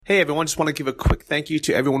Hey everyone, just want to give a quick thank you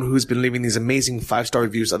to everyone who's been leaving these amazing 5-star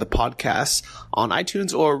reviews of the podcast on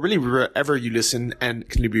iTunes or really wherever you listen and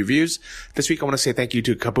can leave reviews. This week I want to say thank you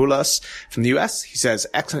to Kabulas from the US. He says,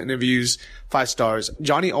 excellent interviews, 5 stars.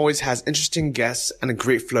 Johnny always has interesting guests and a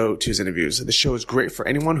great flow to his interviews. The show is great for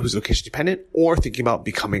anyone who's location dependent or thinking about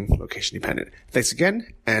becoming location dependent. Thanks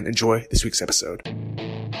again and enjoy this week's episode.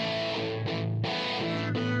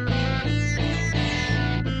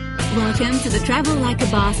 Welcome to the Travel Like a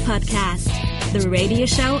Boss podcast, the radio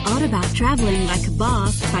show all about traveling like a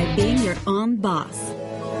boss by being your own boss.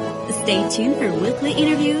 Stay tuned for weekly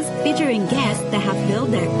interviews featuring guests that have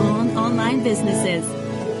built their own online businesses.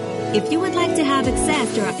 If you would like to have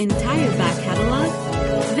access to our entire back catalog,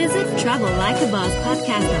 visit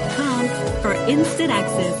travellikeabosspodcast.com for instant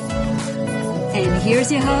access. And here's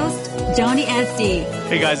your host, Johnny SD.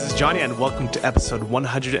 Hey guys, it's Johnny and welcome to episode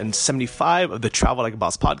 175 of the Travel Like a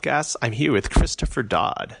Boss podcast. I'm here with Christopher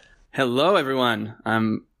Dodd. Hello everyone.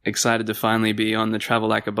 I'm excited to finally be on the Travel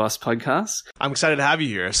Like a Boss podcast. I'm excited to have you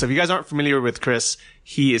here. So if you guys aren't familiar with Chris,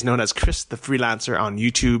 he is known as Chris the Freelancer on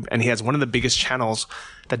YouTube, and he has one of the biggest channels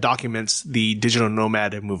that documents the digital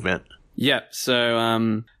nomad movement. Yep.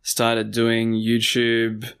 So started doing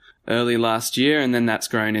YouTube early last year, and then that's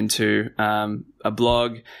grown into a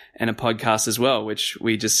blog and a podcast as well, which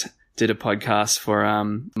we just did a podcast for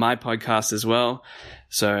my podcast as well.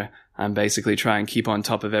 So I'm basically trying to keep on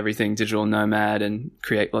top of everything digital nomad and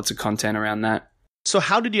create lots of content around that. So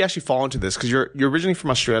how did you actually fall into this? Because you're originally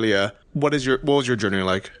from Australia. What was your journey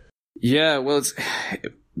like? Yeah, well,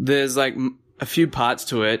 there's like a few parts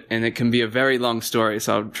to it, and it can be a very long story.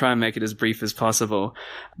 So I'll try and make it as brief as possible.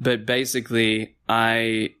 But basically,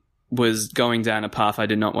 I was going down a path I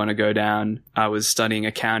did not want to go down. I was studying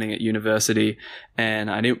accounting at university, and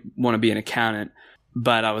I didn't want to be an accountant.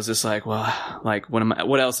 But I was just like, well, like,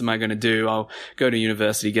 what else am I going to do? I'll go to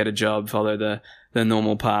university, get a job, follow the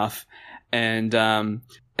normal path. And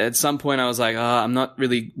at some point I was like, I'm not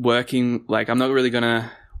really working, like, I'm not really going to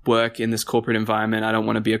work in this corporate environment. I don't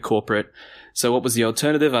want to be a corporate. So what was the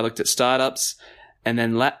alternative? I looked at startups, and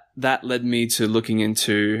then that led me to looking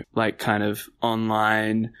into like kind of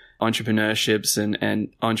online entrepreneurships and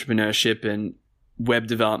entrepreneurship and web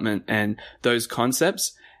development and those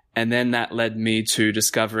concepts. And then that led me to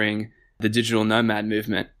discovering the digital nomad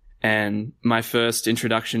movement. And my first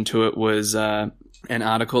introduction to it was an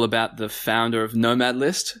article about the founder of Nomad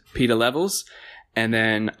List, Peter Levels. And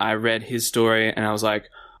then I read his story and I was like,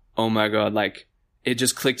 oh my God, like it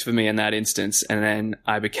just clicked for me in that instance. And then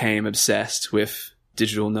I became obsessed with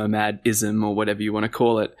digital nomadism or whatever you want to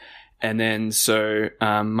call it. And then so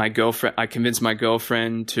I convinced my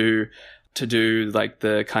girlfriend to do like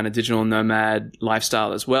the kind of digital nomad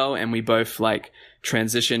lifestyle as well. And we both like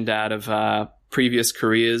transitioned out of previous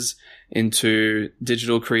careers into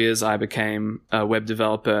digital careers. I became a web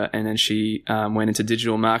developer, and then she went into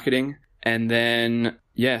digital marketing. And then,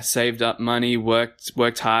 saved up money,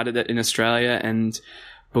 worked hard at it in Australia, and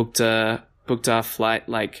booked our flight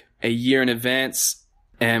like a year in advance.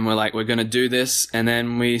 And we're like, we're going to do this. And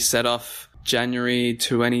then we set off January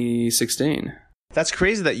 2016. That's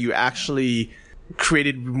crazy that you actually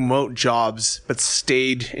created remote jobs, but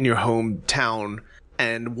stayed in your hometown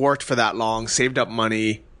and worked for that long, saved up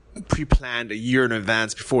money, pre-planned a year in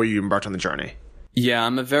advance before you embarked on the journey. Yeah,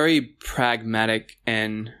 I'm a very pragmatic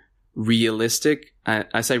and realistic.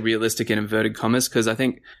 I say realistic in inverted commas because I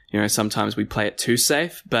think, sometimes we play it too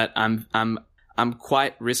safe, but I'm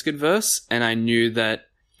quite risk adverse, and I knew that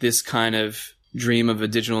this kind of dream of a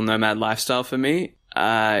digital nomad lifestyle for me,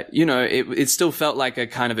 it still felt like a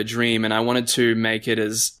kind of a dream, and I wanted to make it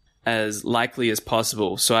as likely as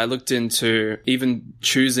possible. So I looked into even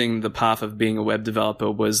choosing the path of being a web developer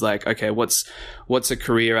was like, okay, what's a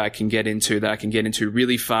career I can get into that I can get into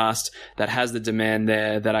really fast, that has the demand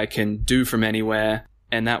there, that I can do from anywhere.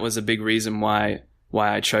 And that was a big reason why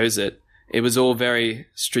I chose it. It was all very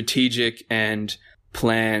strategic and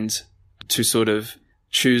planned to sort of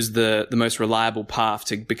choose the most reliable path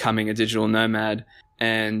to becoming a digital nomad.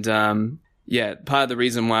 And part of the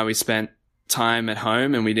reason why we spent time at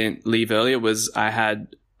home and we didn't leave earlier was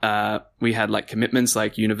we had like commitments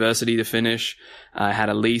like university to finish. I had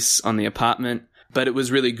a lease on the apartment, but it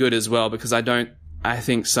was really good as well because I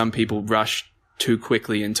think some people rush too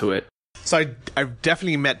quickly into it. So I've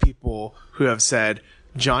definitely met people who have said,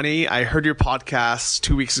 Johnny, I heard your podcast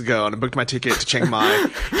 2 weeks ago and I booked my ticket to Chiang Mai.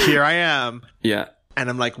 Here I am. Yeah. And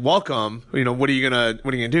I'm like, welcome. What are you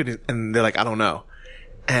gonna do? And they're like, I don't know.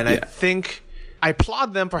 And I think I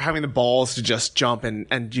applaud them for having the balls to just jump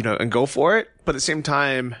and go for it. But at the same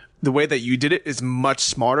time, the way that you did it is much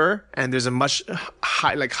smarter, and there's a much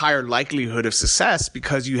higher likelihood of success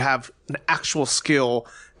because you have an actual skill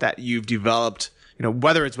that you've developed,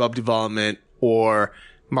 whether it's web development or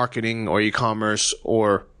marketing or e-commerce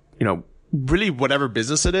or, really whatever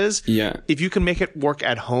business it is. Yeah. If you can make it work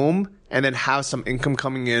at home and then have some income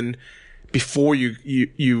coming in before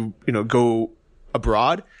you go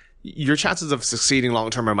abroad, your chances of succeeding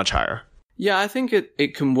long term are much higher. Yeah, I think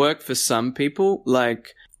it can work for some people.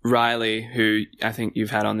 Like Riley, who I think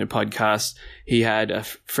you've had on your podcast, he had a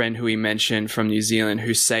friend who he mentioned from New Zealand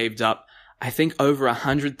who saved up, I think, over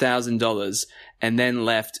 $100,000 and then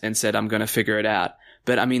left and said, I'm going to figure it out.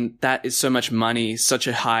 But I mean, that is so much money, such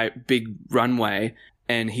a big runway.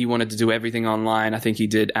 And he wanted to do everything online. I think he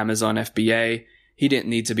did Amazon FBA. He didn't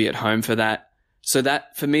need to be at home for that. So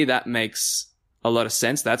that, for me, that makes a lot of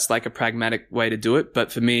sense. That's like a pragmatic way to do it.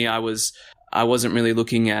 But for me, I wasn't really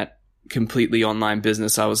looking at completely online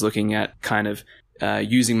business. I was looking at kind of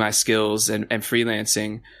using my skills and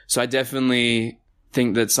freelancing. So I definitely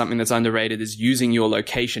think that something that's underrated is using your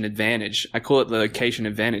location advantage. I call it the location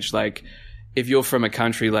advantage. Like if you're from a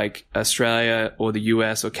country like Australia or the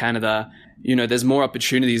US or Canada, there's more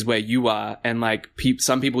opportunities where you are, and like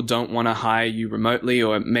some people don't want to hire you remotely,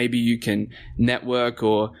 or maybe you can network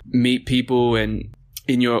or meet people in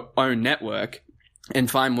your own network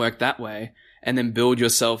and find work that way, and then build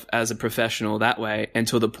yourself as a professional that way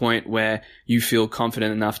until the point where you feel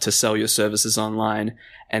confident enough to sell your services online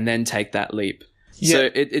and then take that leap. Yeah. So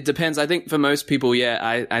it depends. I think for most people,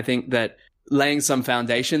 I think that laying some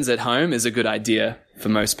foundations at home is a good idea for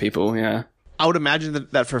most people. Yeah. I would imagine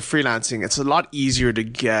that for freelancing, it's a lot easier to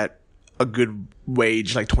get a good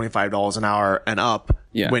wage, like $25 an hour and up,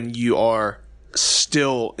 when you are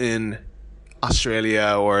still in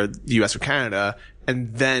Australia or the US or Canada,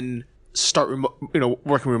 and then start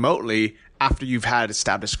working remotely after you've had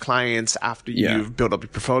established clients, after you've built up your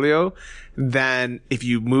portfolio. Then if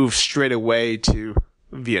you move straight away to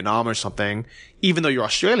Vietnam or something, even though you're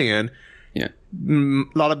Australian, a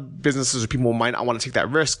lot of businesses or people might not want to take that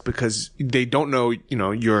risk because they don't know,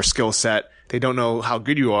 your skill set. They don't know how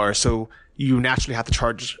good you are. So you naturally have to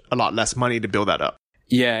charge a lot less money to build that up.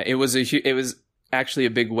 Yeah, it was actually a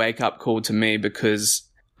big wake up call to me, because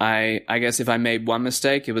I guess if I made one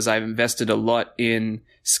mistake, it was I've invested a lot in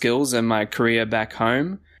skills and my career back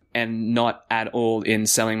home and not at all in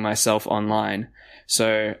selling myself online.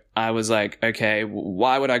 So I was like, okay,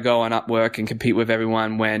 why would I go on Upwork and compete with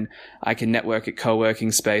everyone when I can network at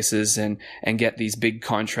co-working spaces and get these big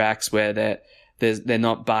contracts where they're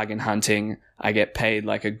not bargain hunting. I get paid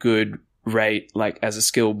like a good rate, like as a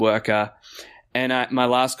skilled worker. And my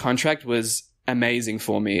last contract was amazing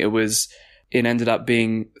for me. It ended up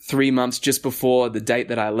being 3 months just before the date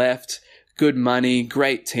that I left. Good money,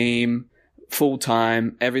 great team, full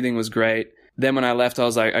time. Everything was great. Then when I left, I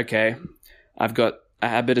was like, okay, I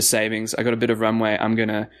had a bit of savings. I got a bit of runway. I'm going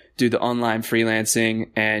to do the online freelancing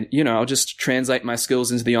and, I'll just translate my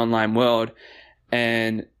skills into the online world.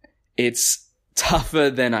 And it's tougher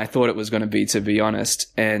than I thought it was going to be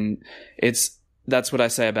honest. And that's what I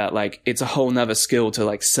say about like, it's a whole nother skill to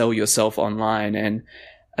like sell yourself online. And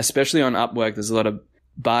especially on Upwork, there's a lot of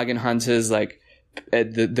bargain hunters. Like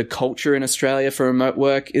the culture in Australia for remote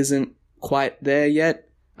work isn't quite there yet.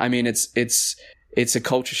 I mean, it's a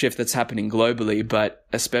culture shift that's happening globally, but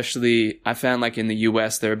especially I found like in the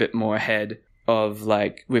US, they're a bit more ahead of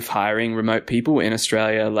like with hiring remote people. In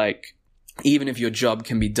Australia, like even if your job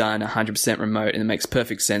can be done 100% remote and it makes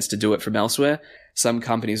perfect sense to do it from elsewhere, some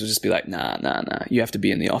companies will just be like, nah, you have to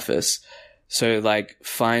be in the office. So like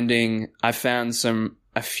I found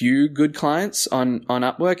a few good clients on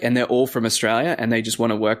Upwork, and they're all from Australia and they just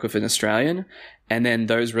want to work with an Australian. And then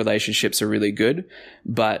those relationships are really good,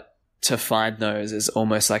 but to find those is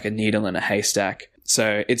almost like a needle in a haystack.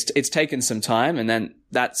 So it's taken some time. And then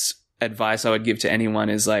that's advice I would give to anyone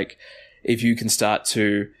is like, if you can start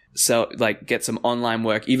to get some online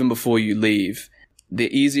work even before you leave,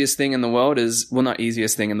 the easiest thing in the world not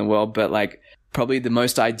easiest thing in the world, but like probably the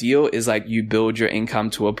most ideal is like you build your income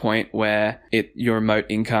to a point where your remote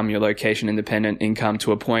income, your location independent income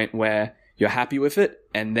to a point where you're happy with it.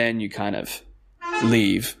 And then you kind of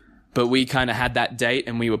leave. But we kind of had that date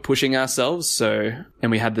and we were pushing ourselves. And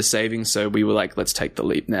we had the savings. So we were like, let's take the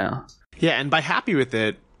leap now. Yeah. And by happy with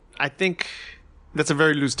it, I think that's a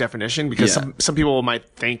very loose definition, because some people might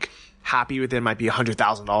think happy with it might be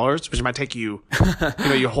 $100,000, which might take you,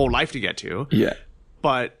 your whole life to get to. Yeah.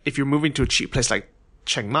 But if you're moving to a cheap place like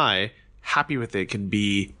Chiang Mai, happy with it can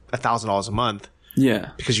be $1,000 a month.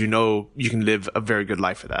 Yeah. Because you can live a very good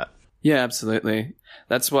life for that. Yeah, absolutely.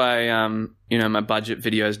 That's why, my budget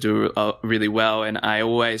videos do really well. And I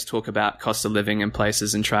always talk about cost of living in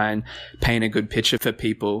places and try and paint a good picture for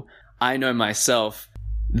people. I know myself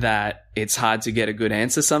that it's hard to get a good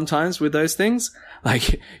answer sometimes with those things.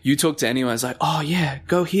 Like, you talk to anyone, it's like, oh yeah,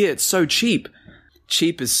 go here. It's so cheap.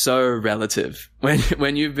 Cheap is so relative.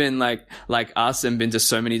 When you've been like us and been to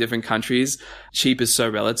so many different countries, cheap is so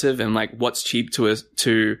relative. And like, what's cheap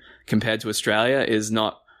to compared to Australia is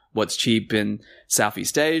not what's cheap in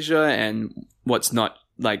Southeast Asia, and what's not.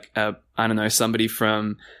 Like, I don't know, somebody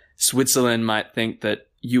from Switzerland might think that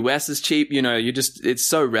US is cheap. It's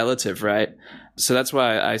so relative, right? So that's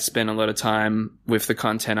why I spend a lot of time with the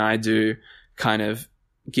content I do, kind of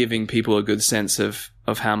giving people a good sense of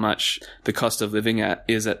how much the cost of living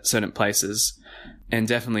is at certain places. And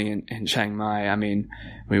definitely in Chiang Mai. I mean,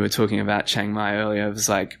 we were talking about Chiang Mai earlier. It was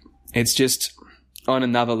like, it's just on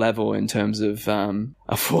another level in terms of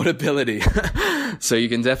affordability. So you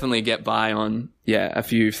can definitely get by on, a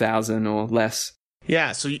few thousand or less.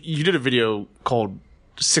 Yeah, so you did a video called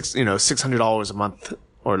 $600 a month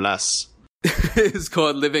or less. It's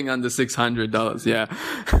called Living Under $600, yeah.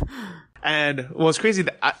 And it's crazy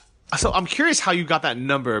that so I'm curious how you got that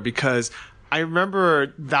number, because I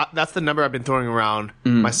remember that's the number I've been throwing around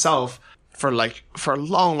myself for a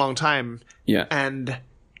long, long time. Yeah. And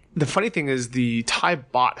the funny thing is the Thai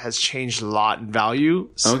baht has changed a lot in value.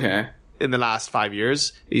 In the last 5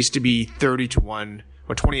 years. It used to be 30 to 1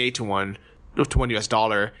 or 28 to 1 to $1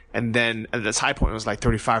 US, and then at its high point it was like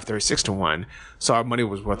 35, 36 to 1. So our money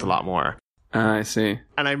was worth a lot more. I see.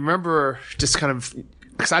 And I remember just kind of,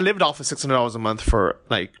 because I lived off of $600 a month for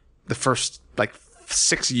like the first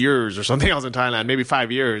 6 years or something. I was in Thailand, maybe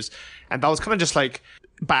 5 years, and that was kind of just like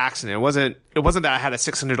by accident. It wasn't that I had a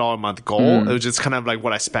 $600 a month goal. It was just kind of like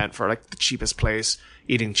what I spent for like the cheapest place,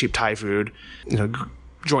 eating cheap Thai food,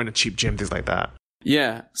 join a cheap gym, things like that.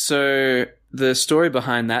 Yeah. So the story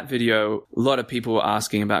behind that video, a lot of people were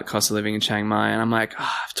asking about cost of living in Chiang Mai, and I'm like,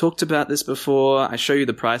 I've talked about this before. I show you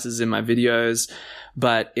the prices in my videos,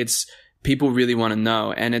 but people really want to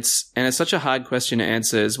know. And it's such a hard question to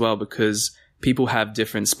answer as well, because people have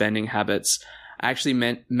different spending habits. I actually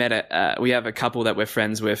we have a couple that we're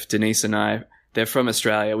friends with, Denise and I. They're from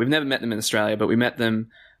Australia. We've never met them in Australia, but we met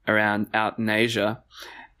them out in Asia.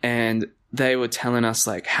 And they were telling us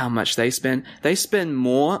like how much they spend. They spend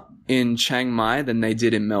more in Chiang Mai than they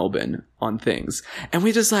did in Melbourne on things. And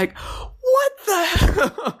we're just like, what the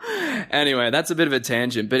hell? Anyway, that's a bit of a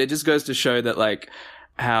tangent, but it just goes to show that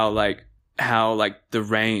how the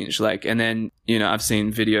range, and then, I've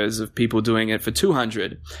seen videos of people doing it for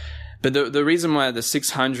 200. But the reason why the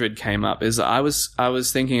 600 came up is I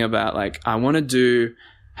was thinking about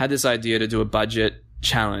had this idea to do a budget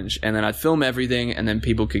challenge, and then I'd film everything, and then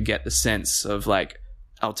people could get the sense of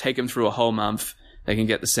I'll take them through a whole month. They can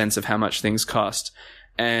get the sense of how much things cost.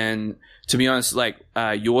 And to be honest,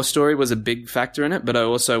 your story was a big factor in it, but I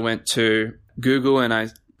also went to Google and I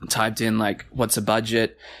typed in what's a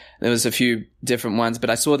budget. There was a few different ones,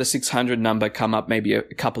 but I saw the 600 number come up maybe a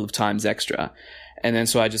couple of times extra. And then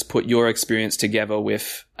so I just put your experience together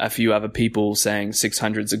with a few other people saying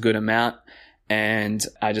 600 is a good amount. And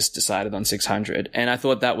I just decided on 600. And I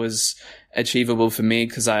thought that was achievable for me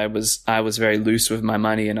because I was very loose with my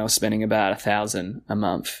money and I was spending about 1,000 a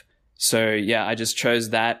month. So yeah, I just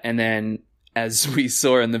chose that. And then as we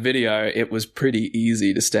saw in the video, it was pretty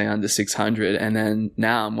easy to stay under 600. And then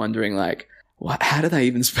now I'm wondering how did I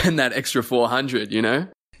even spend that extra 400,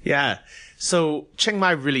 Yeah. So Chiang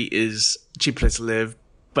Mai really is a cheap place to live.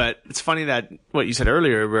 But it's funny that what you said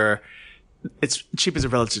earlier, where it's cheap is a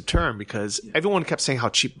relative term, because everyone kept saying how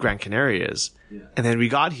cheap Gran Canaria is. Yeah. And then we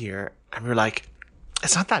got here and we were like,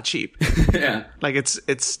 it's not that cheap. Yeah.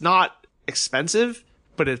 It's not expensive,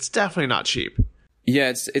 but it's definitely not cheap.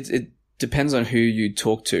 Yeah. It depends on who you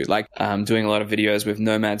talk to. I'm doing a lot of videos with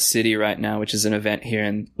Nomad City right now, which is an event here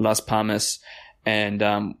in Las Palmas. And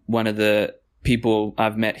one of the people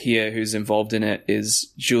I've met here who's involved in it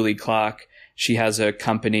is Julie Clark. She has her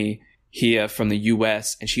company here from the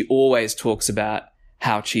US, and she always talks about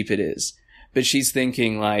how cheap it is. But she's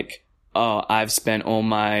thinking I've spent all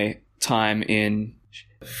my time in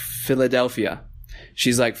Philadelphia.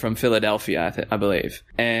 She's from Philadelphia, I believe.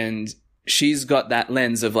 And she's got that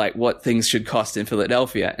lens of what things should cost in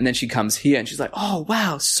Philadelphia. And then she comes here and she's like, oh,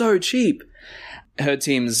 wow, so cheap. Her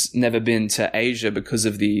team's never been to Asia because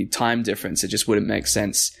of the time difference. It just wouldn't make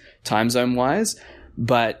sense time zone wise.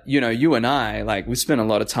 But, you and I, we spent a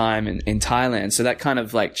lot of time in Thailand. So that kind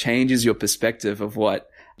of changes your perspective of what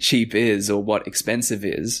cheap is or what expensive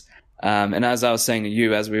is. And as I was saying to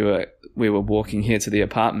you, as we were walking here to the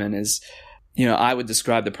apartment, is I would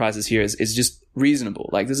describe the prices here as just reasonable.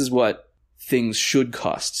 Like, this is what things should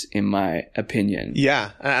cost, in my opinion.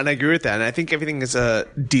 Yeah, and I agree with that. And I think everything is a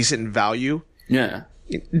decent value. Yeah.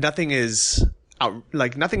 Nothing is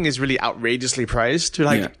really outrageously priced.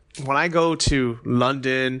 Like, when I go to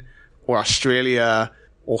London or Australia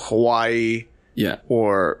or Hawaii,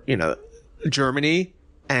 or Germany,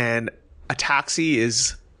 and a taxi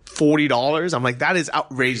is $40, I'm like, that is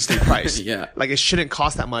outrageously priced. Yeah. Like, it shouldn't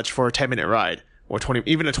cost that much for a 10-minute ride, or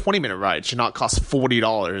even a 20-minute ride should not cost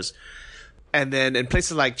 $40. And then in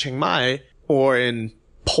places like Chiang Mai or in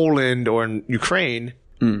Poland or in Ukraine,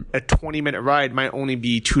 a 20-minute ride might only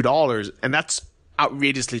be $2, and that's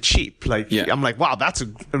outrageously cheap. Like, I'm like, wow, that's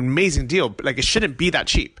an amazing deal. Like, it shouldn't be that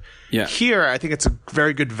cheap. Yeah. Here, I think it's a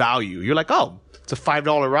very good value. You're like, oh, it's a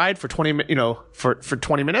 $5 ride for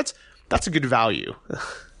 20 minutes. That's a good value.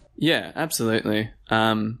 Yeah, absolutely.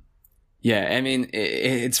 I mean,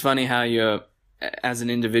 it's funny how as an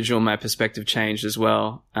individual, my perspective changed as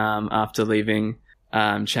well after leaving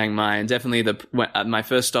Chiang Mai. And definitely my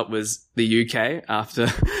first stop was the UK after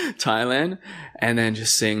Thailand. And then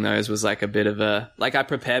just seeing those was like a bit of I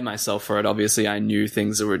prepared myself for it. Obviously, I knew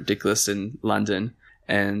things were ridiculous in London.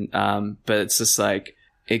 And but it's just like,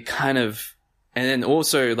 it kind of, and then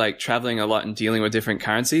also like traveling a lot and dealing with different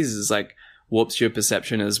currencies is like warps your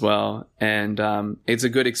perception as well. And it's a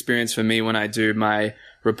good experience for me when I do my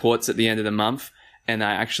reports at the end of the month and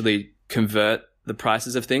I actually convert the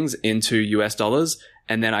prices of things into US dollars,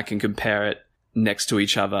 and then I can compare it next to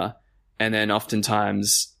each other. And then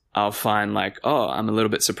oftentimes I'll find like, oh, I'm a little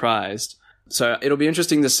bit surprised. So it'll be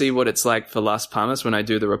interesting to see what it's like for Las Palmas when I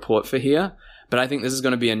do the report for here. But I think this is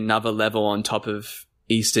going to be another level on top of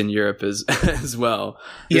Eastern Europe as well.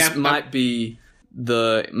 This might be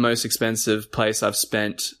the most expensive place I've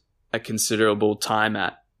spent a considerable time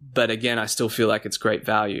at. But again, I still feel like it's great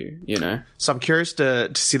value, So I'm curious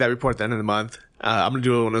to see that report at the end of the month. I'm going to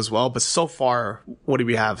do one as well. But so far, what do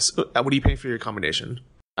we have? What are you paying for your accommodation?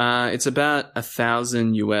 It's about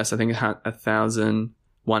 $1,000 US. I think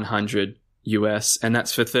 1,100 US. And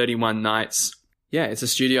that's for 31 nights. Yeah, it's a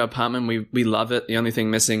studio apartment. We love it. The only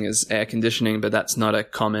thing missing is air conditioning, but that's not a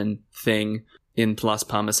common thing in Las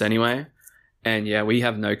Palmas anyway. And yeah, we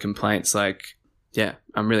have no complaints. Like, yeah,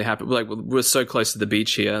 I'm really happy. We're so close to the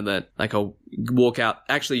beach here that like I'll walk out.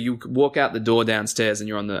 Actually, you walk out the door downstairs and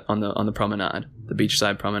you're on the promenade, the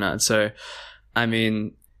beachside promenade. So, I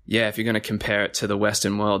mean, yeah, if you're going to compare it to the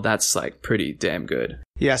Western world, that's like pretty damn good.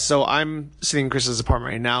 Yeah. So I'm sitting in Chris's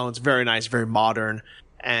apartment right now. It's very nice, very modern.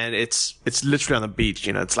 And it's literally on the beach.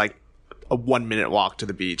 It's like a 1-minute walk to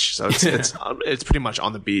the beach. So it's pretty much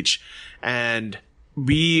on the beach. And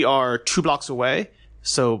we are 2 blocks away.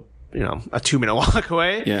 So, a 2-minute walk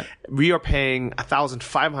away. Yeah. We are paying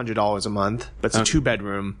 $1,500 a month, but it's a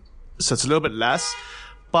 2-bedroom. So it's a little bit less.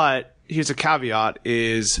 But here's a caveat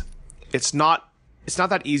is it's not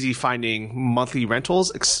that easy finding monthly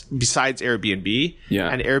rentals besides Airbnb. Yeah.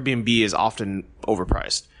 And Airbnb is often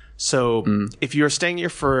overpriced. So if you're staying here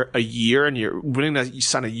for a year and you're willing to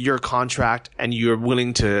sign a year contract and you're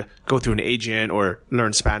willing to go through an agent or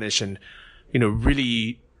learn Spanish and,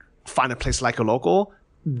 really find a place like a local,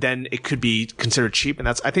 then it could be considered cheap. And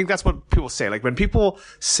I think that's what people say. Like when people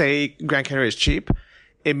say Gran Canaria is cheap,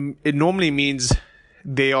 it normally means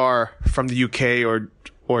they are from the UK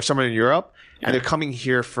or somewhere in Europe and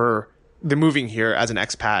they're moving here as an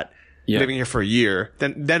expat, living here for a year.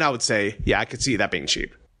 Then I would say, yeah, I could see that being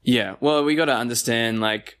cheap. Yeah, well, we got to understand,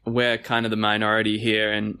 like, we're kind of the minority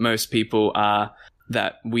here, and most people are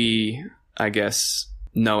that we, I guess,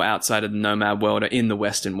 know outside of the nomad world are in the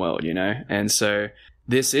Western world, And so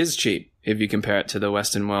this is cheap if you compare it to the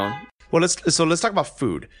Western world. Well, let's talk about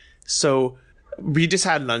food. So we just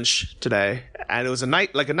had lunch today, and it was a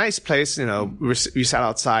nice place. We sat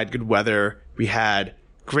outside, good weather. We had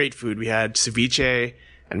great food. We had ceviche,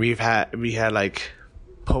 and we had like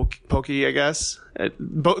poke, I guess. I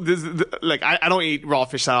don't eat raw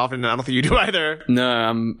fish that often, and I don't think you do either.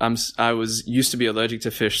 No, I was used to be allergic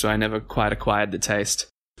to fish, so I never quite acquired the taste.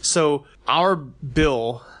 So our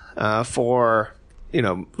bill for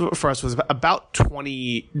us was about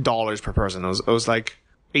 $20 per person. It was like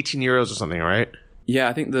 18 euros or something, right? Yeah,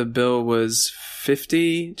 I think the bill was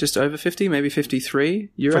 50, just over 50, maybe 53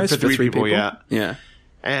 euros for three people. Yeah. Yeah.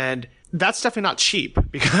 And that's definitely not cheap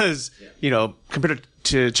because, compared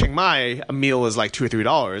to Chiang Mai, a meal is like $2 or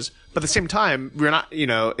 $3. But at the same time, we're not,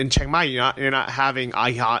 in Chiang Mai, you're not having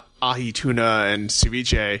ahi tuna and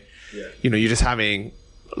ceviche. Yeah. You're just having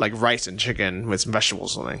like rice and chicken with some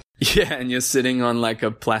vegetables or something. Yeah, and you're sitting on like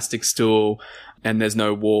a plastic stool and there's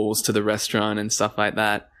no walls to the restaurant and stuff like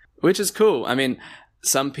that, which is cool. I mean,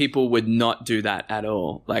 some people would not do that at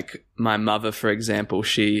all. Like my mother, for example,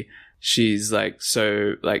 she's like,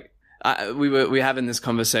 so like, we were having this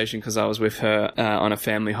conversation because I was with her on a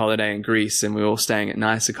family holiday in Greece, and we were all staying at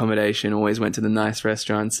nice accommodation, always went to the nice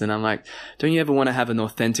restaurants. And I'm like, don't you ever want to have an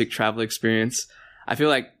authentic travel experience? I feel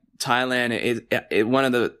like Thailand, one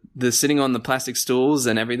of the sitting on the plastic stools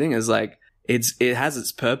and everything is like, it has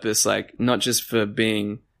its purpose, like not just for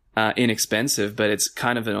being inexpensive, but it's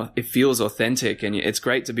kind of it feels authentic, and it's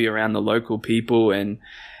great to be around the local people, and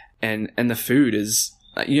the food is,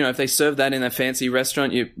 you know, if they serve that in a fancy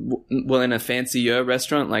restaurant, in a fancier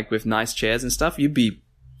restaurant, like with nice chairs and stuff, you'd be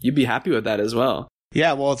happy with that as well.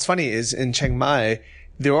 Yeah, well, it's funny is in Chiang Mai,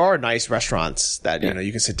 there are nice restaurants that, you know,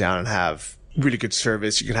 you can sit down and have really good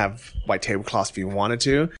service. You can have white tablecloths if you wanted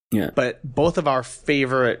to. Yeah. But both of our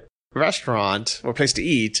favorite restaurant or place to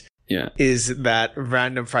eat is that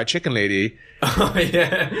random fried chicken lady. Oh,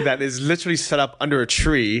 yeah. That is literally set up under a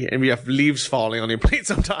tree, and we have leaves falling on your plate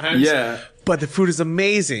sometimes. Yeah. But the food is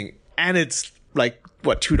amazing. And it's like,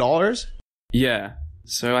 what, $2? Yeah.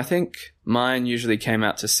 So I think mine usually came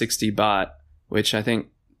out to 60 baht, which I think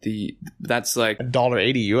that's like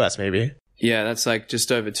 $1.80 US maybe. Yeah, that's like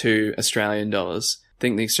just over $2 Australian. I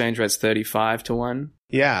think the exchange rate's 35 to 1.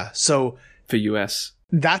 Yeah. So for US.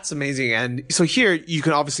 That's amazing. And so here you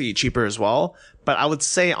can obviously eat cheaper as well, but I would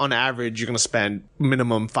say on average you're going to spend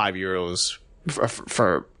minimum €5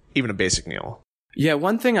 for even a basic meal. Yeah,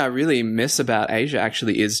 one thing I really miss about Asia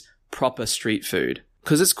actually is proper street food,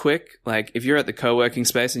 because it's quick. Like if you're at the co-working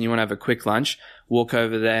space and you want to have a quick lunch, walk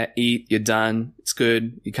over there, eat, you're done. It's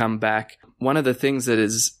good. You come back. One of the things that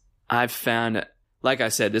I've found, like I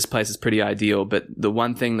said, this place is pretty ideal, but the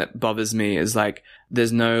one thing that bothers me is like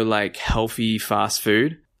there's no like healthy fast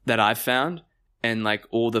food that I've found, and like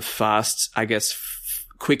all the fast, I guess,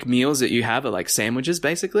 quick meals that you have are like sandwiches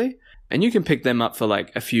basically, and you can pick them up for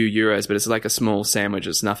like a few euros, but it's like a small sandwich.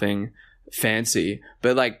 It's nothing fancy.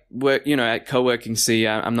 But like at co-working C,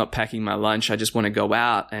 I'm not packing my lunch. I just want to go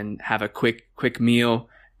out and have a quick meal,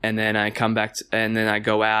 and then I come back and then I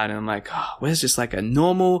go out and I'm like, oh, where's just like a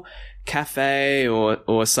normal cafe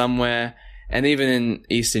or somewhere. And even in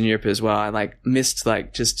Eastern Europe as well, I like missed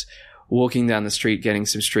like just walking down the street, getting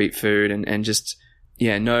some street food, and just,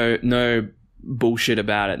 yeah, no bullshit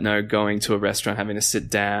about it. No going to a restaurant, having to sit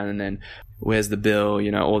down and then where's the bill,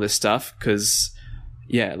 all this stuff. 'Cause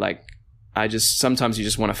yeah, like sometimes you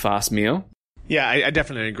just want a fast meal. Yeah, I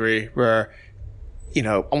definitely agree where, I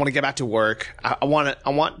want to get back to work. I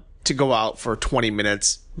want to go out for 20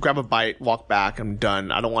 minutes, grab a bite, walk back, I'm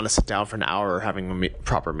done. I don't want to sit down for an hour having a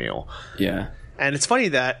proper meal. Yeah. And it's funny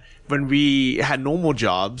that when we had normal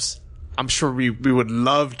jobs, I'm sure we would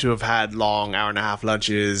love to have had long hour-and-a-half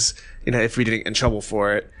lunches, if we didn't get in trouble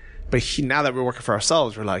for it. But now that we're working for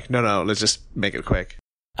ourselves, we're like, no, let's just make it quick.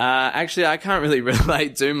 Actually, I can't really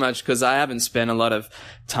relate too much because I haven't spent a lot of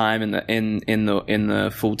time in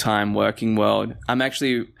the full-time working world. I'm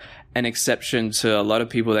actually an exception to a lot of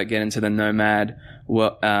people that get into the nomad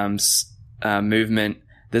movement.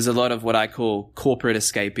 There's a lot of what I call corporate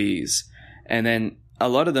escapees, and then a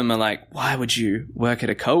lot of them are like, why would you work at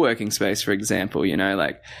a co-working space, for example?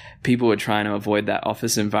 Like people are trying to avoid that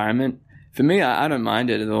office environment. For me, I don't mind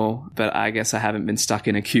it at all, but I guess I haven't been stuck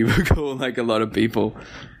in a cubicle like a lot of people.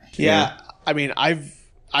 Yeah. I mean, I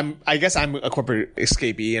guess I'm a corporate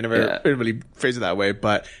escapee. I never really phrase it that way,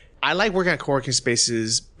 but I like working at co-working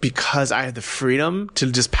spaces because I have the freedom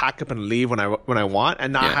to just pack up and leave when I want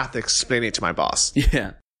and not have to explain it to my boss.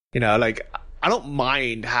 Yeah. Like I don't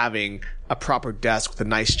mind having a proper desk with a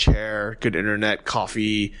nice chair, good internet,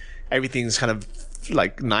 coffee, everything's kind of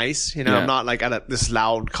like nice, I'm not like at this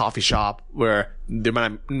loud coffee shop where there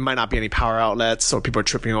might not be any power outlets or people are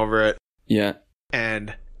tripping over it. Yeah.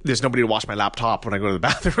 And there's nobody to watch my laptop when I go to the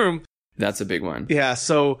bathroom. That's a big one. Yeah.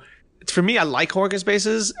 So for me, I like co-working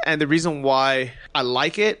spaces. And the reason why I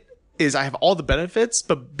like it is I have all the benefits,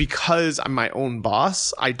 but because I'm my own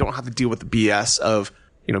boss, I don't have to deal with the BS of,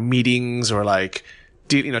 meetings or like,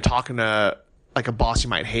 talking to like a boss you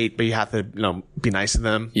might hate, but you have to, be nice to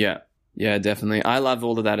them. Yeah. Yeah, definitely. I love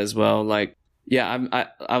all of that as well. Like, yeah,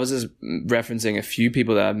 I was just referencing a few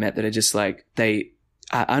people that I've met that are just like,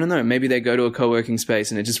 I don't know, maybe they go to a co-working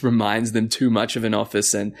space and it just reminds them too much of an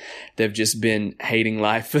office, and they've just been hating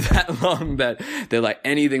life for that long that they're like,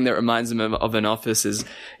 anything that reminds them of an office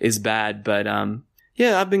is bad. But,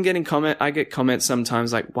 yeah, I've been getting I get comments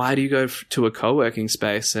sometimes like, why do you go to a co-working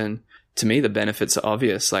space? And to me, the benefits are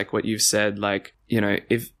obvious. Like what you've said, like,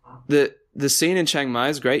 if the scene in Chiang Mai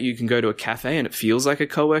is great. You can go to a cafe and it feels like a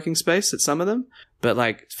co-working space at some of them. But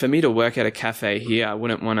like for me to work at a cafe here, I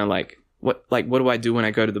wouldn't want to like what do I do when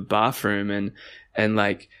I go to the bathroom? And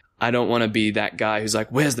like, I don't want to be that guy who's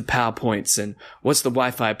like, where's the PowerPoints and what's the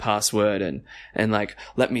Wi-Fi password? And like,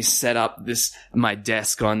 let me set up my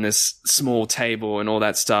desk on this small table and all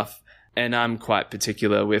that stuff. And I'm quite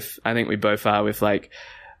particular with, I think we both are, with like,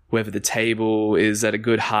 whether the table is at a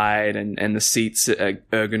good height and the seats are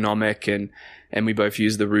ergonomic and we both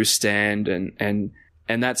use the roost stand and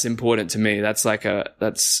that's important to me. That's like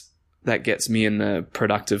that gets me in the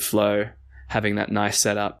productive flow, having that nice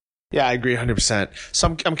setup. Yeah, I agree 100%.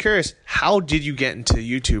 So I'm curious, how did you get into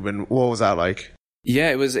YouTube and what was that like?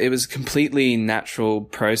 Yeah, it was a completely natural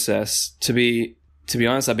process. To be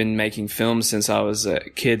honest, I've been making films since I was a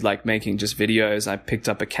kid, like making just videos. I picked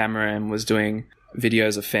up a camera and was doing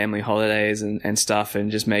videos of family holidays and stuff,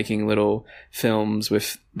 and just making little films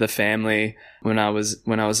with the family when I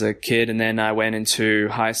was a kid. And then I went into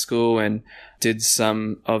high school and did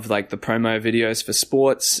some of like the promo videos for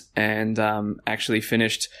sports, and actually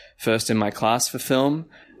finished first in my class for film,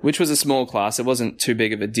 which was a small class. It wasn't too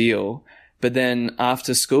big of a deal. But then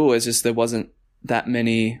after school, it's just, there wasn't that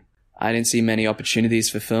many, I didn't see many opportunities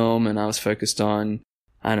for film, and I was focused on,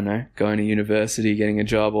 I don't know, going to university, getting a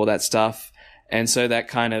job, all that stuff. And so that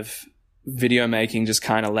kind of video making just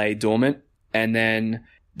kind of lay dormant. And then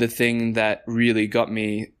the thing that really got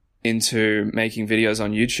me into making videos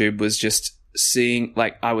on YouTube was just seeing,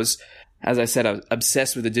 like, I was, as I said, I was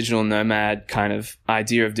obsessed with the digital nomad kind of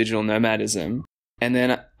idea of digital nomadism. And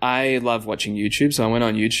then I love watching YouTube. So I went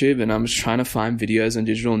on YouTube and I was trying to find videos on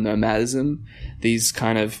digital nomadism, these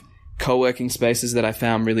kind of co-working spaces that I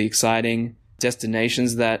found really exciting,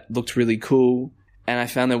 destinations that looked really cool. And I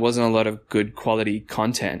found there wasn't a lot of good quality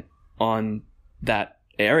content on that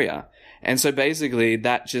area. And so basically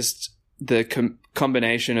that just, the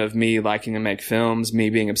combination of me liking to make films,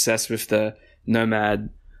 me being obsessed with the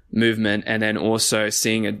nomad movement, and then also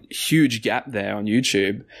seeing a huge gap there on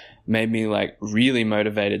YouTube made me like really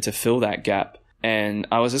motivated to fill that gap. And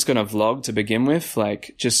I was just going to vlog to begin with,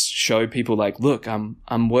 like just show people like, look,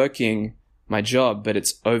 I'm working my job, but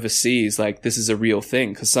it's overseas. Like, this is a real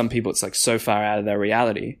thing, because some people, it's like so far out of their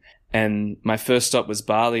reality. And my first stop was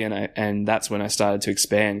Bali, and that's when I started to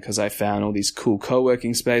expand, because I found all these cool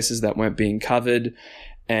co-working spaces that weren't being covered,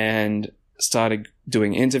 and started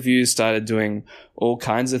doing interviews, started doing all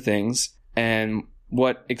kinds of things. And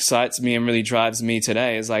what excites me and really drives me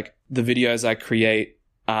today is like the videos I create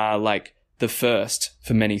are like the first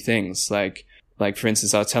for many things. Like for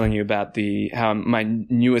instance, I was telling you about how my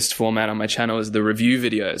newest format on my channel is the review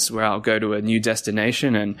videos, where I'll go to a new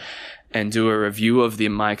destination and do a review of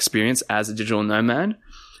my experience as a digital nomad.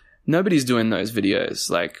 Nobody's doing those videos.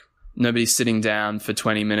 Like, nobody's sitting down for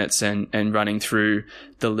 20 minutes and running through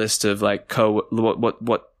the list of like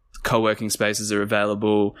what co-working spaces are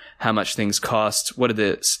available, how much things cost, what are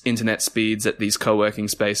the internet speeds at these co-working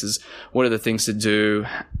spaces, what are the things to do,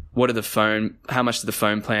 how much do the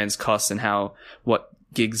phone plans cost, and what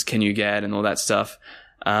gigs can you get, and all that stuff.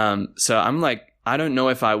 So I'm like, I don't know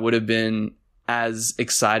if I would have been as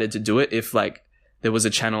excited to do it if like there was a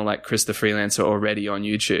channel like Chris the Freelancer already on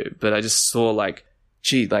YouTube, but I just saw like,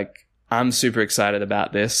 gee, like I'm super excited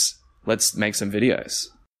about this. Let's make some videos.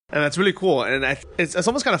 And that's really cool. And it's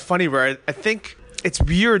almost kind of funny where I think it's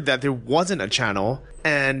weird that there wasn't a channel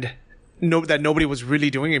and that nobody was really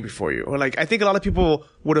doing it before you. Or like, I think a lot of people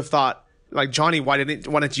would have thought, like, Johnny, why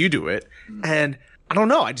didn't you do it? And I don't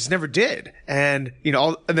know. I just never did. And, you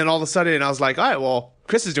know, and then all of a sudden I was like, all right, well,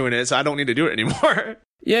 Chris is doing it, so I don't need to do it anymore.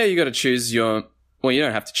 Yeah, you got to choose well, you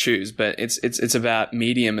don't have to choose, but it's about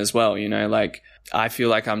medium as well. You know, like I feel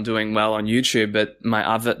like I'm doing well on YouTube, but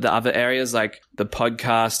the other areas, like the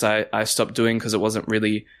podcast, I stopped doing because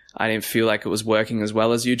I didn't feel like it was working as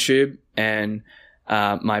well as YouTube. And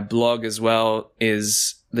my blog as well,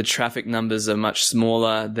 is the traffic numbers are much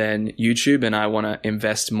smaller than YouTube, and I want to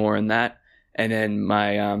invest more in that. And then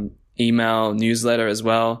my email newsletter as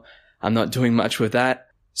well, I'm not doing much with that.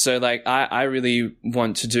 So like I really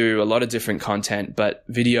want to do a lot of different content, but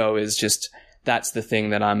video is just, that's the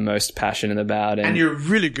thing that I'm most passionate about. And you're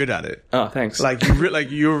really good at it. Oh, thanks. Like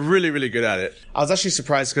you're really, really good at it. I was actually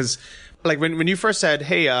surprised because like when you first said,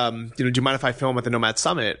 hey, do you mind if I film at the Nomad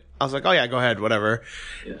Summit? I was like, oh yeah, go ahead, whatever.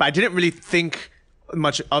 Yeah. But I didn't really think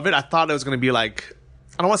much of it. I thought it was going to be like,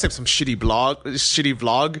 I don't want to say some shitty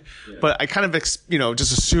vlog, yeah. But I kind of,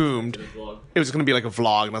 just assumed it was going to be like a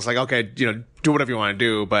vlog. And I was like, okay, do whatever you want to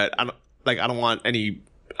do. But I don't want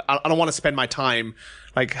to spend my time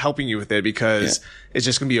like helping you with it because it's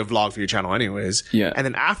just going to be a vlog for your channel anyways. Yeah. And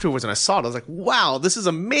then afterwards when I saw it, I was like, wow, this is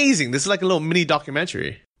amazing. This is like a little mini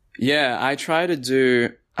documentary. Yeah. I try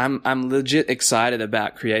to I'm legit excited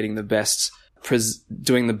about creating the best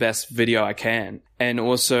doing the best video I can, and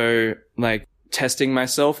also like testing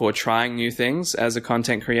myself or trying new things as a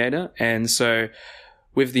content creator. And so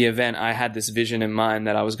with the event, I had this vision in mind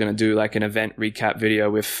that I was going to do like an event recap video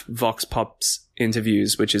with Vox Pops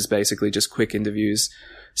interviews, which is basically just quick interviews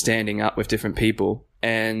standing up with different people.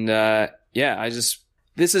 And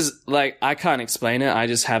this is like, I can't explain it. I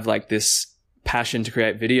just have like this passion to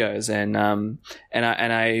create videos, and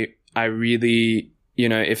I really, you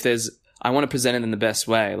know, I want to present it in the best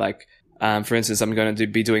way. Like, for instance, I'm going to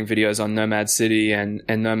be doing videos on Nomad City and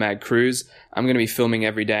Nomad Cruise. I'm going to be filming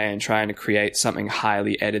every day and trying to create something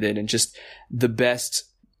highly edited and just the best,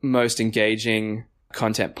 most engaging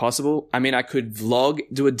content possible. I mean, I could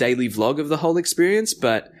do a daily vlog of the whole experience,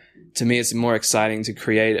 but to me, it's more exciting to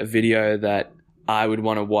create a video that I would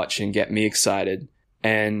want to watch and get me excited.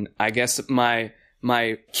 And I guess my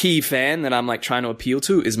key fan that I'm like trying to appeal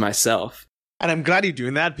to is myself. And I'm glad you're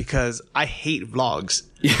doing that because I hate vlogs.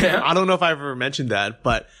 Yeah. I don't know if I've ever mentioned that,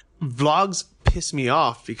 but vlogs piss me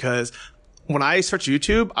off because when I search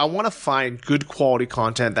YouTube, I want to find good quality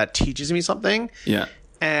content that teaches me something. Yeah.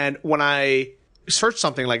 And when I search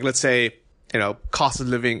something like, let's say, you know, cost of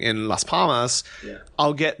living in Las Palmas,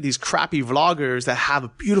 I'll get these crappy vloggers that have a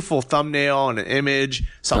beautiful thumbnail and an image.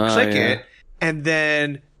 So I'll click it, and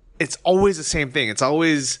then it's always the same thing. It's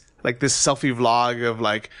always like this selfie vlog of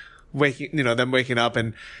like them waking up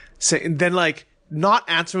and then like not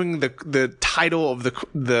answering the title of the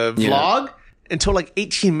vlog until like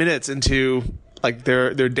 18 minutes into like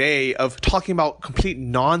their day of talking about complete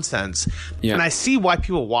nonsense. Yeah. And I see why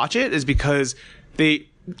people watch it is because they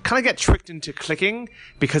kind of get tricked into clicking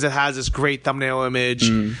because it has this great thumbnail image.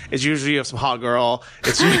 It's usually of some hot girl.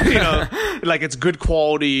 It's, you know, like it's good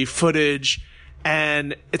quality footage.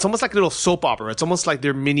 And it's almost like a little soap opera. It's almost like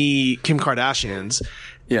they're mini Kim Kardashians.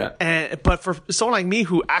 Yeah. But for someone like me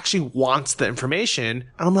who actually wants the information,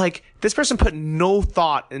 I'm like, this person put no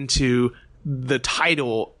thought into the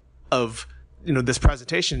title of, you know, this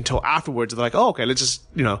presentation until afterwards. They're like, oh, okay, let's just,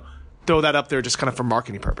 you know, throw that up there just kind of for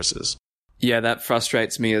marketing purposes. Yeah, that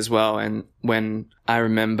frustrates me as well. And when I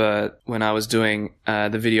remember when I was doing the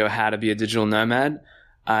video How to Be a Digital Nomad,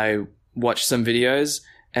 I watched some videos,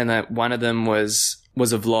 and that one of them was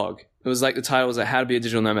a vlog. It was like the title was like How to Be a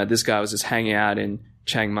Digital Nomad. This guy was just hanging out in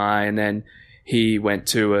Chiang Mai, and then he went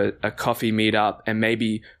to a coffee meetup, and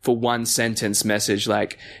maybe for one sentence message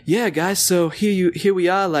like, yeah, guys, so here we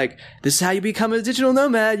are, like, this is how you become a digital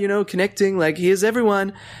nomad, you know, connecting, like, here's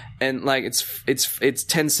everyone. And like, it's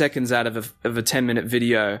 10 seconds out of a 10-minute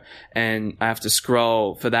video, and I have to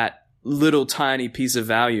scroll for that little tiny piece of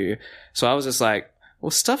value. So I was just like,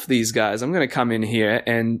 well, stuff these guys. I'm going to come in here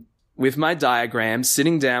and with my diagram,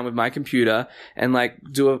 sitting down with my computer and like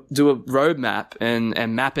do a roadmap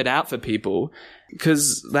and map it out for people,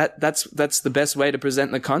 because that's the best way to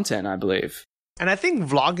present the content, I believe. And I think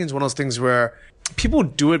vlogging is one of those things where people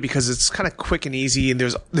do it because it's kind of quick and easy, and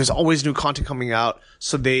there's always new content coming out,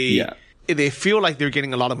 so they feel like they're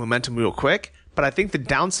getting a lot of momentum real quick. But I think the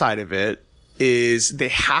downside of it is they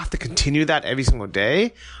have to continue that every single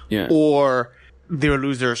day, or they'll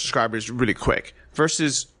lose their subscribers really quick.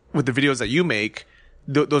 Versus with the videos that you make,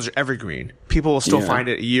 those are evergreen. People will still find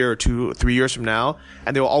it a year or 2 or 3 years from now,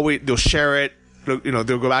 and they'll share it. You know,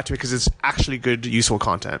 they'll go back to it because it's actually good, useful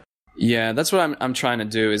content. Yeah, that's what I'm trying to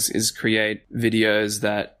do is create videos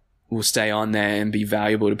that will stay on there and be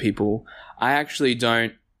valuable to people. I actually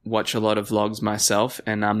don't watch a lot of vlogs myself,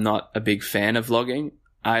 and I'm not a big fan of vlogging.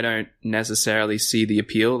 I don't necessarily see the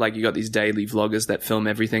appeal. Like, you got these daily vloggers that film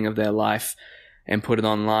everything of their life and put it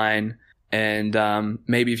online. And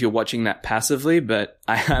maybe if you're watching that passively, but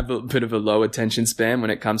I have a bit of a low attention span when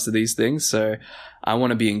it comes to these things. So I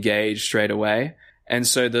want to be engaged straight away. And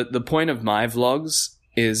so the point of my vlogs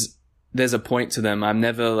is there's a point to them. I'm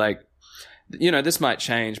never like, you know, this might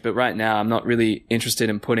change, but right now I'm not really interested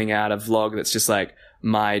in putting out a vlog that's just like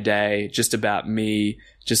my day, just about me,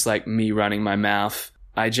 just like me running my mouth.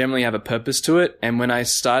 I generally have a purpose to it. And when I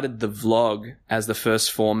started the vlog as the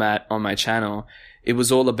first format on my channel, it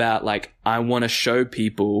was all about like, I want to show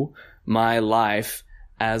people my life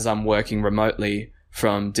as I'm working remotely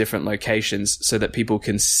from different locations so that people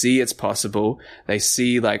can see it's possible. They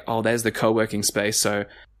see like, oh, there's the co-working space. So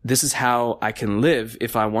this is how I can live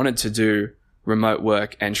if I wanted to do remote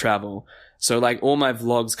work and travel. So like all my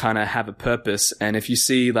vlogs kind of have a purpose. And if you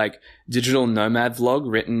see like digital nomad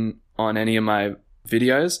vlog written on any of my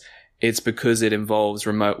videos, it's because it involves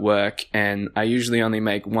remote work, and I usually only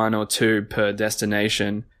make 1 or 2 per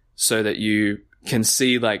destination so that you can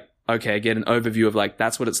see like, okay, get an overview of like,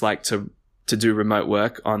 that's what it's like to do remote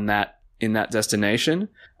work in that destination.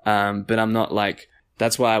 But I'm not like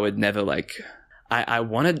that's why I would never like, I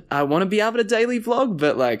want to be able to daily vlog,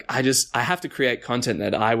 but like, I have to create content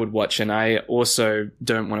that I would watch, and I also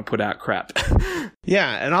don't want to put out crap.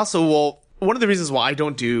 Yeah. And also, well, one of the reasons why I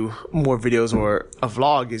don't do more videos or a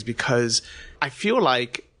vlog is because I feel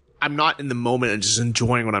like I'm not in the moment and just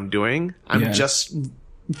enjoying what I'm doing. I'm just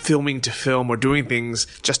filming to film or doing things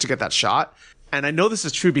just to get that shot. And I know this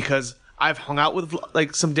is true because I've hung out with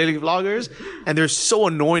like some daily vloggers, and they're so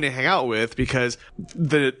annoying to hang out with because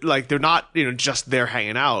they're not, you know, just there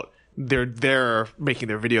hanging out. They're making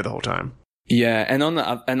their video the whole time. Yeah, and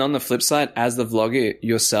on the flip side, as the vlogger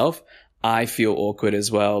yourself, I feel awkward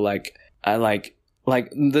as well. Like I like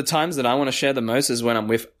the times that I want to share the most is when I'm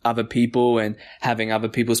with other people and having other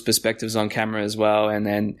people's perspectives on camera as well, and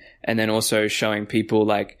then also showing people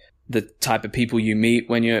like the type of people you meet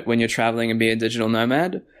when you're traveling and be a digital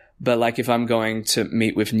nomad. But like if I'm going to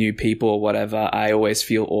meet with new people or whatever, I always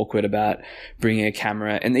feel awkward about bringing a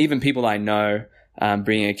camera, and even people I know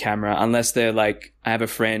bringing a camera, unless they're like, I have a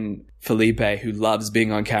friend, Felipe, who loves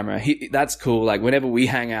being on camera. That's cool. Like whenever we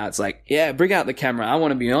hang out, it's like, yeah, bring out the camera. I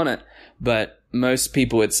want to be on it. But most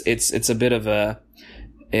people, it's a bit of a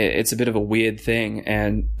weird thing.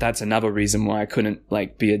 And that's another reason why I couldn't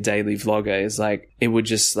like be a daily vlogger, is like, it would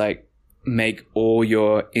just like make all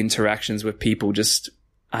your interactions with people just,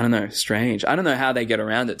 I don't know, strange. I don't know how they get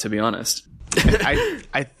around it, to be honest.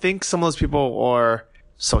 I think some of those people are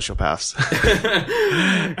sociopaths.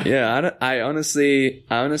 Yeah, I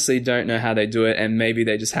honestly don't know how they do it, and maybe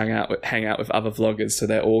they just hang out with other vloggers, so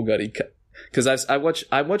they're all got. Because I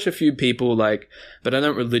watch a few people like, but I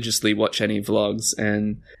don't religiously watch any vlogs,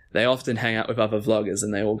 and they often hang out with other vloggers,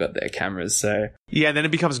 and they all got their cameras. So yeah, then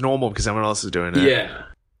it becomes normal because everyone else is doing it. Yeah,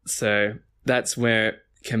 so that's where it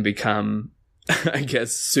can become, I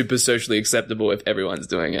guess, super socially acceptable if everyone's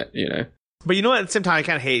doing it, you know. But you know what? At the same time, I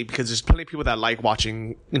can't hate because there's plenty of people that like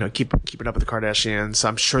watching, you know, keeping up with the Kardashians. So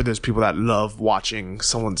I'm sure there's people that love watching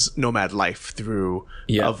someone's nomad life through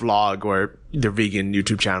a vlog or their vegan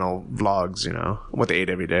YouTube channel vlogs, you know, what they ate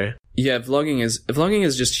every day. Yeah, vlogging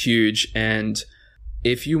is just huge. And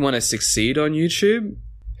if you want to succeed on YouTube,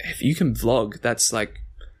 if you can vlog, that's like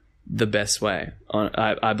the best way,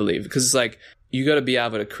 I believe. Because it's like, you got to be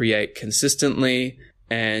able to create consistently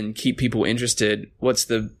and keep people interested. What's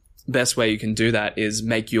the best way you can do that is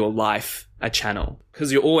make your life a channel,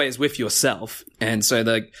 because you're always with yourself, and so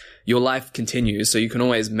like your life continues, so you can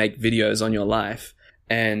always make videos on your life.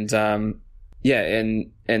 And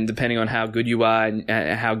and depending on how good you are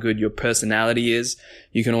and how good your personality is,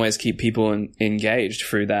 you can always keep people engaged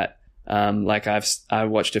through that. Like I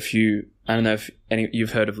watched a few, I don't know if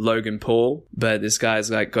you've heard of Logan Paul, but this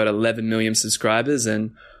guy's like got 11 million subscribers,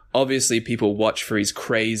 and obviously people watch for his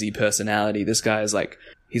crazy personality. This guy is like,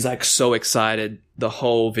 he's like so excited the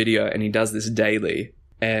whole video, and he does this daily.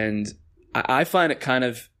 And I find it kind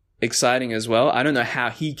of exciting as well. I don't know how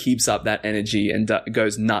he keeps up that energy and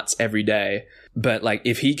goes nuts every day. But like,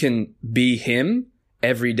 if he can be him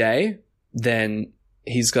every day, then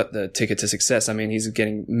he's got the ticket to success. I mean, he's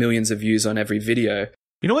getting millions of views on every video.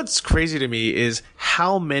 You know what's crazy to me is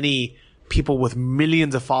how many people with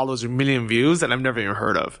millions of followers or million views that I've never even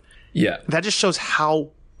heard of. Yeah. That just shows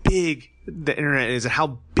how big the internet is and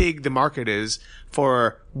how big the market is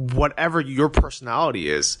for whatever your personality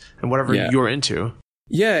is and whatever you're into.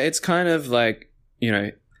 Yeah, it's kind of like, you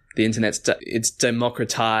know, the internet's it's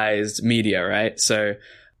democratized media, right? So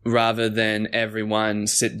rather than everyone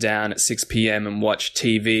sit down at 6 p.m. and watch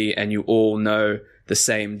TV and you all know the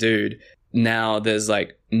same dude, now there's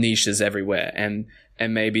like niches everywhere. And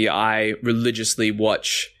maybe I religiously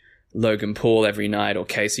watch Logan Paul every night or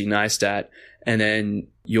Casey Neistat, and then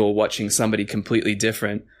you're watching somebody completely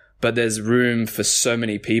different, but there's room for so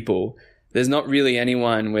many people. There's not really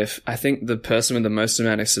anyone with, I think the person with the most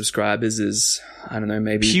amount of subscribers is, I don't know,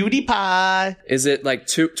 maybe PewDiePie. Is it like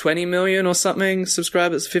 20 million or something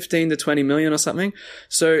subscribers, 15 to 20 million or something?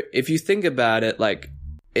 So if you think about it, like,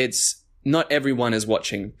 it's not everyone is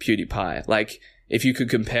watching PewDiePie. Like, if you could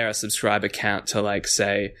compare a subscriber count to like,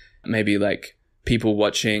 say, maybe like people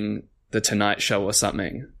watching The Tonight Show or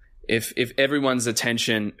something. If everyone's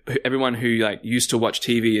attention, everyone who like used to watch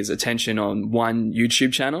TV is attention on one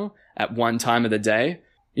YouTube channel at one time of the day,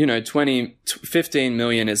 you know, 15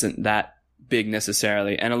 million isn't that big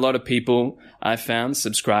necessarily. And a lot of people I've found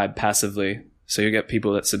subscribe passively. So you get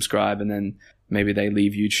people that subscribe and then maybe they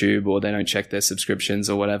leave YouTube or they don't check their subscriptions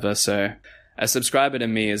or whatever. So a subscriber to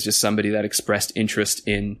me is just somebody that expressed interest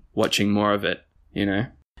in watching more of it, you know?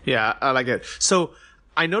 Yeah, I like it. So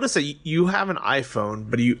I noticed that you have an iPhone,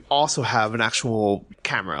 but you also have an actual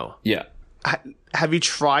camera. Yeah. Have you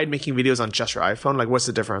tried making videos on just your iPhone? Like, what's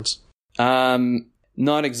the difference? No,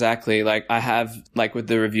 Not exactly. Like I have, like with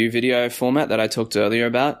the review video format that I talked earlier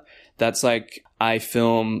about, that's like I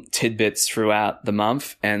film tidbits throughout the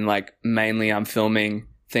month, and like mainly I'm filming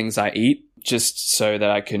things I eat just so that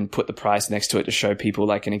I can put the price next to it to show people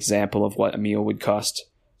like an example of what a meal would cost.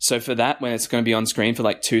 So for that, when it's going to be on screen for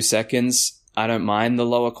like 2 seconds, I don't mind the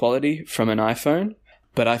lower quality from an iPhone,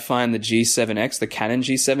 but I find the G7X, the Canon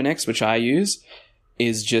G7X, which I use,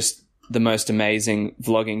 is just the most amazing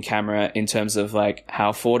vlogging camera in terms of like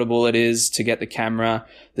how affordable it is to get the camera,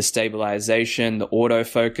 the stabilization, the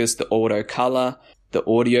autofocus, the auto color, the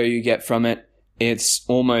audio you get from it. It's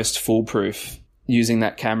almost foolproof using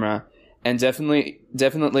that camera. And definitely,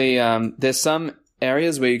 there's some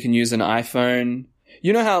areas where you can use an iPhone.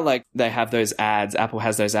 You know how like they have those ads, Apple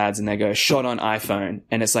has those ads and they go shot on iPhone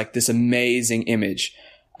and it's like this amazing image.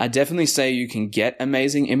 I definitely say you can get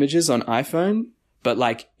amazing images on iPhone, but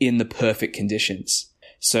like in the perfect conditions.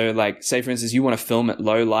 So like, say for instance, you want to film at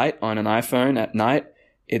low light on an iPhone at night.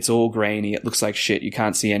 It's all grainy. It looks like shit. You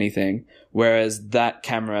can't see anything. Whereas that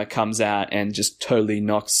camera comes out and just totally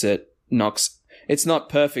knocks. It's not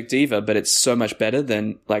perfect either, but it's so much better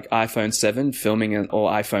than like iPhone 7 filming or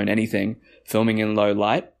iPhone anything filming in low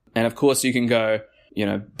light. And of course you can go,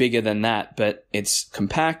 bigger than that, but it's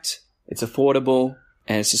compact, it's affordable,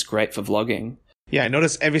 and it's just great for vlogging. Yeah, I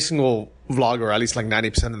noticed every single vlogger, at least like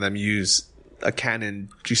 90% of them, use a Canon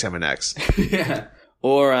G7X. Yeah.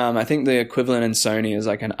 Or I think the equivalent in Sony is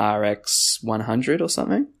like an RX 100 or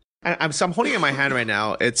something. So I'm holding it in my hand right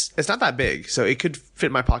now. It's not that big, so it could fit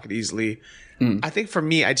in my pocket easily. I think for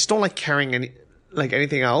me, I just don't like carrying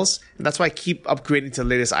anything else. And that's why I keep upgrading to the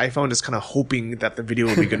latest iPhone, just kind of hoping that the video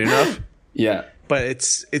will be good enough. Yeah. But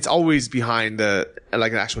it's always behind an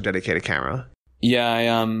actual dedicated camera.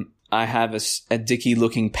 Yeah, I have a dicky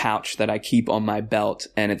looking pouch that I keep on my belt,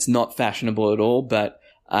 and it's not fashionable at all, but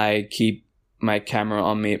I keep my camera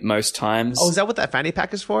on me at most times. Oh, is that what that fanny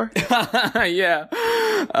pack is for? Yeah.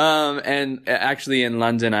 And actually in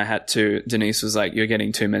London I had to, Denise was like, you're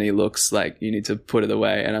getting too many looks, like you need to put it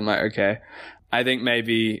away. And I'm like, okay. I think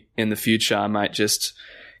maybe in the future I might just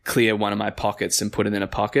clear one of my pockets and put it in a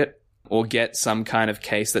pocket, or get some kind of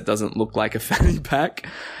case that doesn't look like a fanny pack.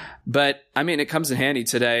 But I mean, it comes in handy.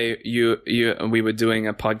 Today, we were doing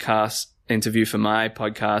a podcast interview for my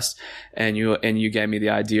podcast, and you gave me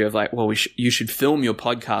the idea of like, well, you should film your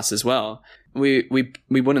podcast as well. We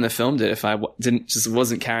wouldn't have filmed it if I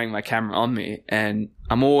wasn't carrying my camera on me, and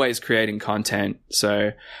I'm always creating content.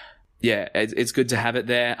 So yeah, it's good to have it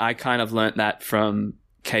there. I kind of learnt that from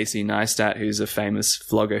Casey Neistat, who's a famous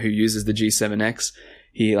vlogger who uses the G7X.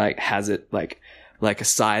 He like has it like a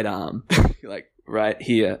sidearm, like right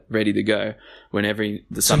here, ready to go whenever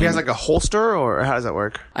So he has like a holster, or how does that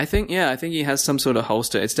work? I think he has some sort of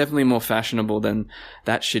holster. It's definitely more fashionable than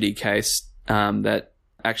that shitty case that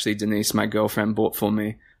actually Denise, my girlfriend, bought for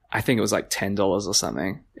me. I think it was like $10 or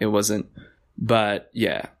something. It wasn't. But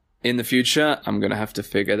yeah, in the future, I'm going to have to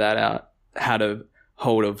figure that out, how to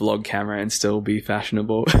hold a vlog camera and still be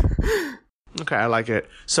fashionable. Okay, I like it.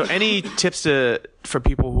 So any tips for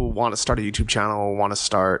people who want to start a YouTube channel or want to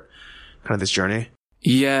start kind of this journey?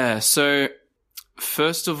 Yeah, so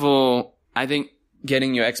first of all, I think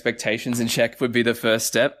getting your expectations in check would be the first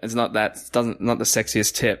step. It's not the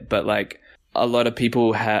sexiest tip, but like a lot of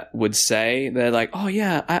people would say, they're like, oh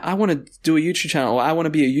yeah, I want to do a YouTube channel, or I want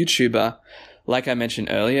to be a YouTuber. Like I mentioned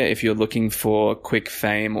earlier, if you're looking for quick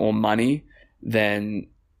fame or money, then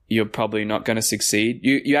you're probably not going to succeed.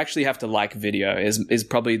 You actually have to like video is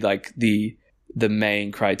probably like the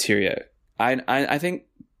main criteria. I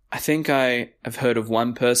think I have heard of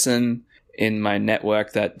one person in my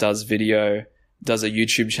network that does a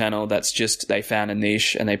YouTube channel that's just, they found a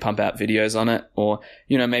niche and they pump out videos on it. Or,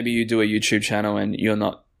 maybe you do a YouTube channel and you're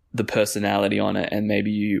not the personality on it, and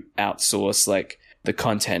maybe you outsource like the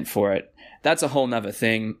content for it. That's a whole nother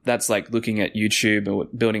thing. That's like looking at YouTube or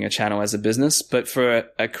building a channel as a business. But for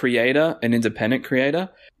a creator, an independent creator,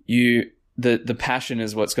 the passion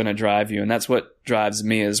is what's going to drive you. And that's what drives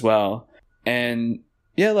me as well. And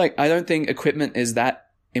yeah, like I don't think equipment is that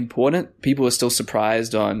important. People are still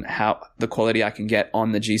surprised on how the quality I can get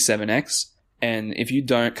on the G7X. And if you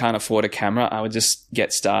can't afford a camera, I would just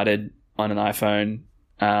get started on an iPhone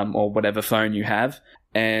or whatever phone you have.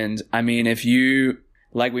 And I mean, if you,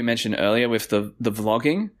 like we mentioned earlier with the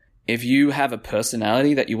vlogging, if you have a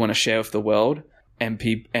personality that you want to share with the world and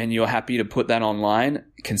you're happy to put that online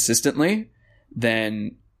consistently,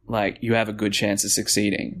 then like you have a good chance of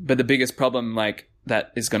succeeding. But the biggest problem like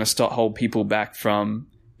that is going to hold people back from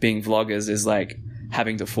being vloggers is like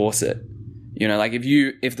having to force it. Like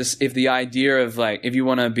if the idea of like, if you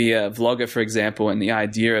want to be a vlogger, for example, and the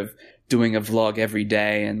idea of doing a vlog every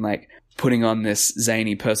day and like putting on this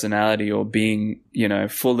zany personality or being, you know,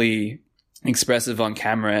 fully expressive on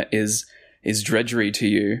camera is drudgery to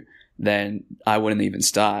you, then I wouldn't even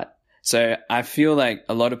start. So I feel like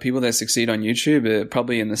a lot of people that succeed on YouTube are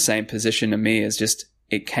probably in the same position to me, as just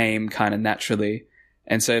it came kind of naturally.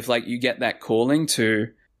 And so if like you get that calling to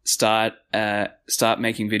start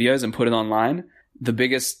making videos and put it online, the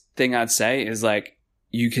biggest thing I'd say is like,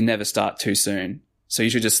 you can never start too soon. So you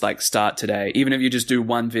should just like start today. Even if you just do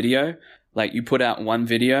one video, like you put out one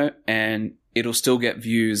video and it'll still get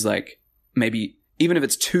views, like maybe even if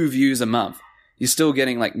it's 2 views a month, you're still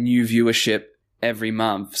getting like new viewership every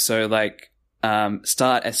month. So like,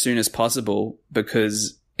 start as soon as possible,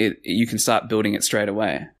 because you can start building it straight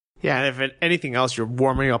away. Yeah. And if anything else, you're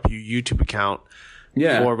warming up your YouTube account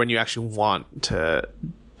for when you actually want to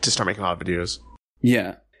start making a lot of videos.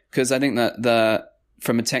 Yeah. Cause I think that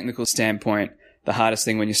from a technical standpoint, the hardest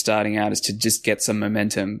thing when you're starting out is to just get some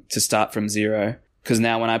momentum, to start from zero. Because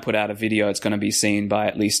now when I put out a video, it's going to be seen by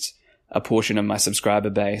at least a portion of my subscriber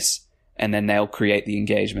base, and then they'll create the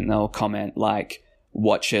engagement. They'll comment, like,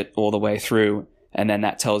 watch it all the way through, and then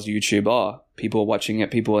that tells YouTube, oh, people are watching it,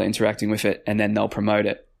 people are interacting with it, and then they'll promote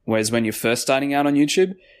it. Whereas when you're first starting out on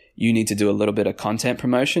YouTube, you need to do a little bit of content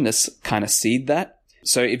promotion to kind of seed that.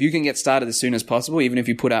 So if you can get started as soon as possible, even if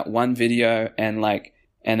you put out one video and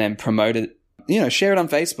then promote it, you know, share it on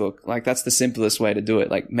Facebook. Like, that's the simplest way to do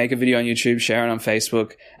it. Like, make a video on YouTube, share it on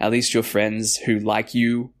Facebook. At least your friends who like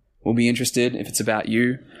you will be interested if it's about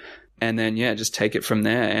you. And then, yeah, just take it from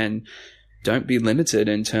there, and don't be limited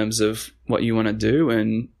in terms of what you want to do,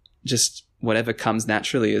 and just whatever comes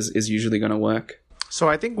naturally is usually going to work. So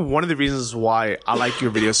I think one of the reasons why I like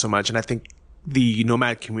your videos so much, and I think the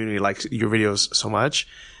nomad community likes your videos so much,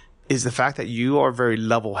 is the fact that you are very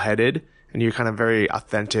level-headed and you're kind of very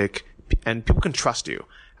authentic, and people can trust you.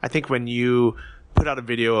 I think when you put out a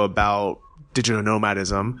video about digital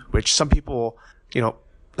nomadism, which some people, you know,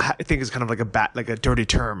 I think is kind of like a dirty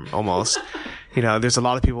term almost. You know, there's a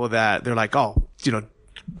lot of people that they're like, oh, you know,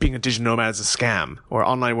 being a digital nomad is a scam, or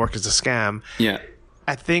online work is a scam. Yeah.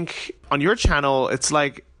 I think on your channel, it's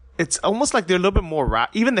almost like they're a little bit more,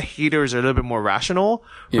 even the haters are a little bit more rational,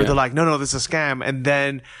 where they're like, no, this is a scam. And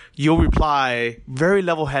then you'll reply very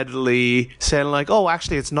level-headedly saying like, oh,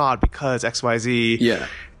 actually it's not because XYZ. Yeah.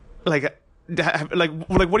 Like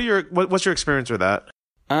what's your experience with that?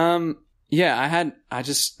 Yeah,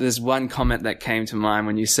 there's one comment that came to mind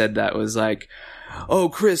when you said that, was like, oh,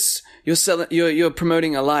 Chris, you're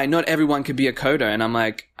promoting a lie. Not everyone could be a coder. And I'm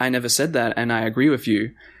like, I never said that. And I agree with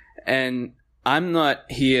you. And I'm not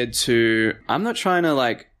trying to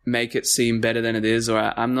like make it seem better than it is, or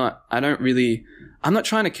I'm not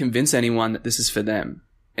trying to convince anyone that this is for them.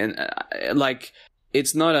 And like,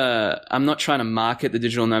 I'm not trying to market the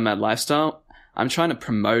digital nomad lifestyle. I'm trying to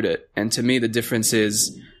promote it. And to me, the difference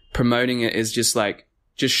is promoting it is just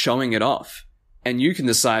showing it off. And you can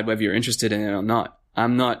decide whether you're interested in it or not.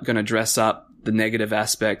 I'm not going to dress up the negative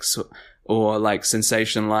aspects or like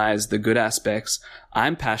sensationalize the good aspects.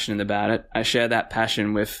 I'm passionate about it. I share that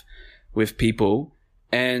passion with people.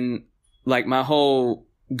 And like, my whole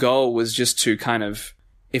goal was just to kind of,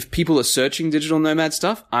 if people are searching digital nomad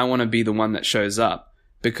stuff, I want to be the one that shows up,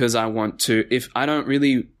 because I want to, if I don't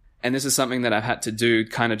really, and this is something that I've had to do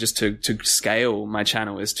kind of just to scale my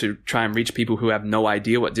channel, is to try and reach people who have no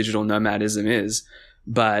idea what digital nomadism is.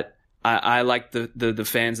 But I like the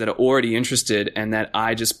fans that are already interested, and that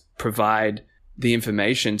I just provide the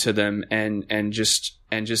information to them, and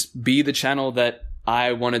just be the channel that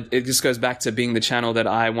I wanted. It just goes back to being the channel that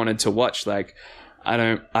I wanted to watch. Like, I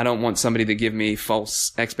don't want somebody to give me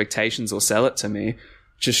false expectations or sell it to me.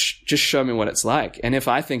 Just show me what it's like. And if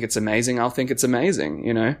I think it's amazing, I'll think it's amazing,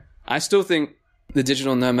 you know? I still think the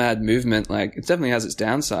digital nomad movement, like, it definitely has its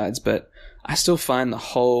downsides, but I still find the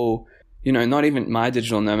whole, you know, not even my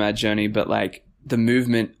digital nomad journey, but like the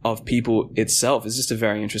movement of people itself is just a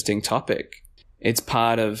very interesting topic. It's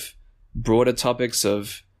part of broader topics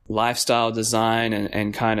of lifestyle design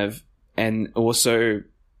and also,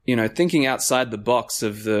 you know, thinking outside the box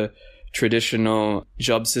of the traditional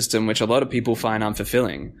job system, which a lot of people find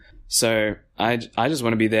unfulfilling. So I just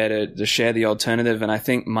want to be there to share the alternative. And I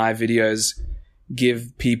think my videos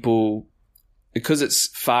give people, because it's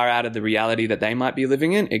far out of the reality that they might be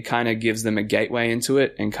living in, it kind of gives them a gateway into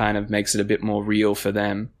it and kind of makes it a bit more real for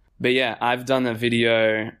them. But yeah, I've done a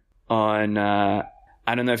video on, I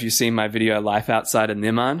don't know if you've seen my video, Life Outside of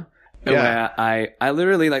Niman, where I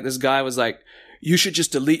literally, like, this guy was like, you should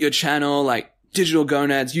just delete your channel, like, digital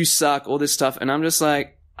gonads, you suck, all this stuff. And I'm just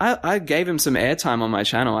like, I gave him some airtime on my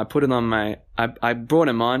channel. I put it on I brought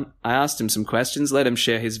him on. I asked him some questions, let him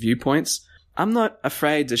share his viewpoints. I'm not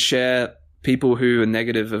afraid to share people who are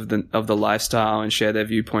negative of the lifestyle and share their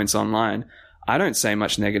viewpoints online. I don't say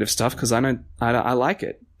much negative stuff because I like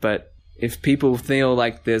it. But if people feel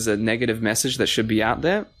like there's a negative message that should be out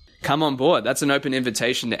there, come on board. That's an open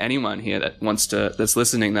invitation to anyone here that's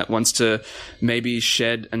listening, that wants to maybe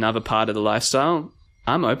shed another part of the lifestyle.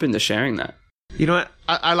 I'm open to sharing that. You know what?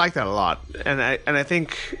 I like that a lot. And I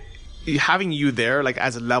think having you there, like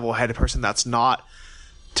as a level-headed person that's not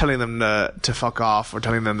telling them to fuck off or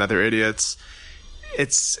telling them that they're idiots,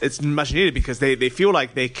 it's much needed because they feel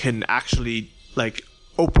like they can actually like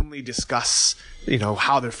openly discuss, you know,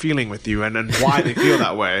 how they're feeling with you and why they feel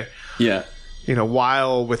that way. Yeah. You know,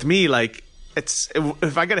 while with me, like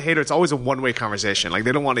if I get a hater, it's always a one-way conversation. Like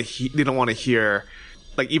they don't want to hear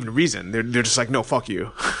like even reason. They're just like, no, fuck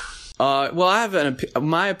you. Well, I have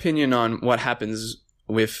my opinion on what happens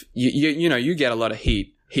with you know, you get a lot of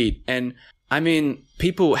heat. And I mean,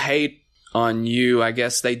 people hate on you. I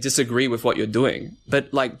guess they disagree with what you're doing,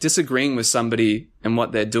 but like disagreeing with somebody and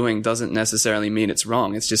what they're doing doesn't necessarily mean it's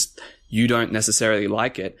wrong. It's just, you don't necessarily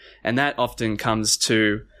like it. And that often comes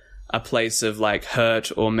to a place of like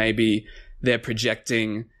hurt, or maybe they're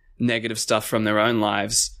projecting negative stuff from their own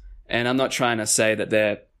lives. And I'm not trying to say that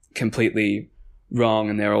they're completely wrong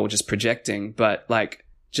and they're all just projecting, but like,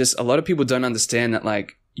 just a lot of people don't understand that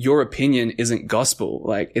like your opinion isn't gospel.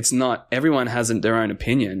 Like it's not, everyone has their own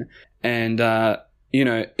opinion. And, you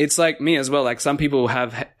know, it's like me as well. Like some people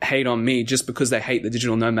have hate on me just because they hate the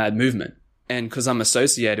digital nomad movement. And because I'm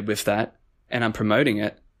associated with that and I'm promoting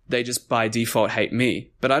it, they just by default hate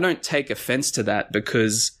me. But I don't take offense to that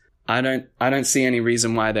because I don't see any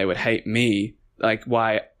reason why they would hate me, like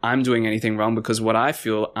why I'm doing anything wrong, because what I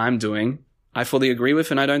feel I'm doing, I fully agree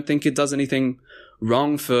with, and I don't think it does anything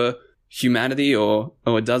wrong for humanity or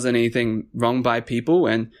does anything wrong by people.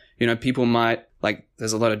 And, you know, people might, like,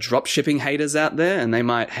 there's a lot of drop shipping haters out there and they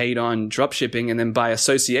might hate on drop shipping and then by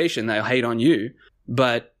association, they'll hate on you.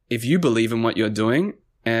 But if you believe in what you're doing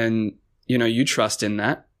and, you know, you trust in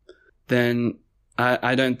that, then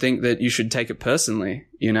I don't think that you should take it personally,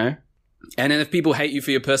 you know? And then if people hate you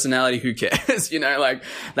for your personality, who cares? You know, like,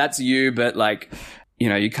 that's you, but like, you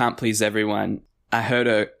know, you can't please everyone. I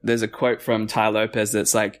heard there's a quote from Tai Lopez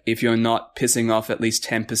that's like, if you're not pissing off at least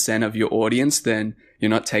 10% of your audience, then you're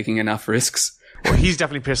not taking enough risks. Well, he's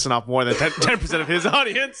definitely pissing off more than 10% of his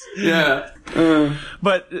audience. Yeah.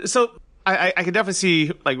 But so I can definitely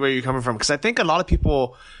see like where you're coming from, because I think a lot of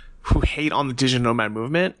people who hate on the digital nomad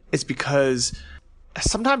movement is because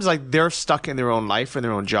sometimes like they're stuck in their own life or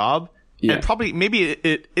their own job. Yeah. And probably maybe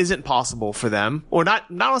it isn't possible for them, or not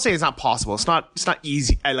saying it's not possible. It's not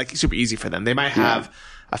easy, like super easy for them. They might have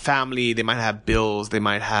a family, they might have bills, they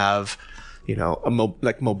might have, you know,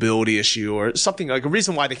 like mobility issue or something, like a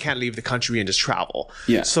reason why they can't leave the country and just travel.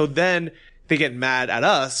 Yeah. So then they get mad at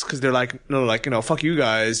us because they're like, no, like, you know, fuck you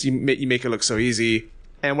guys. You make it look so easy.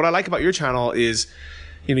 And what I like about your channel is,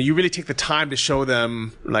 you know, you really take the time to show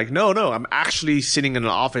them like, no, I'm actually sitting in an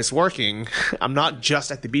office working. I'm not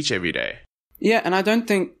just at the beach every day. Yeah. And I don't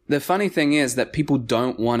think, the funny thing is that people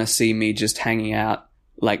don't want to see me just hanging out,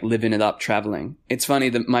 like living it up, traveling. It's funny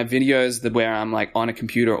that my videos that where I'm like on a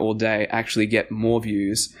computer all day actually get more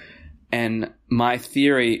views. And my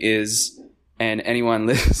theory is, and anyone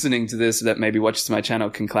listening to this that maybe watches my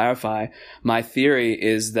channel can clarify, my theory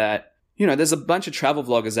is that, you know, there's a bunch of travel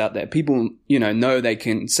vloggers out there. People, you know they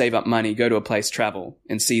can save up money, go to a place, travel,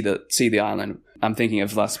 and see the island. I'm thinking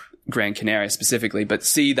of Gran Canaria specifically, but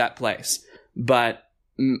see that place. But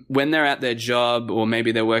when they're at their job, or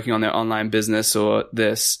maybe they're working on their online business or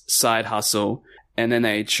this side hustle, and then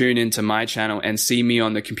they tune into my channel and see me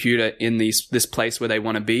on the computer in this place where they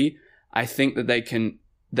want to be, I think that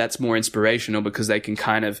that's more inspirational because they can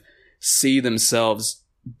kind of see themselves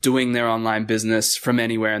doing their online business from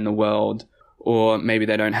anywhere in the world, or maybe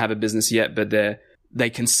they don't have a business yet, but they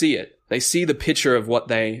can see it. They see the picture of what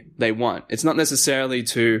they want. It's not necessarily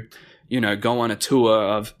to, you know, go on a tour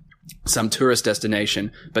of some tourist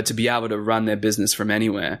destination, but to be able to run their business from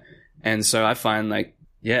anywhere. And so I find like,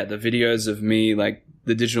 yeah, the videos of me, like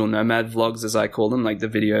the digital nomad vlogs, as I call them, like the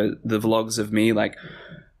vlogs of me, like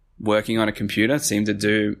working on a computer seem to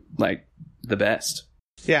do like the best.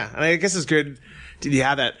 Yeah. And I guess it's good. Did you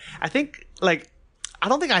have that? I think, like, I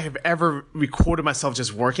don't think I have ever recorded myself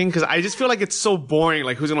just working because I just feel like it's so boring.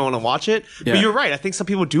 Like, who's going to want to watch it? Yeah. But you're right. I think some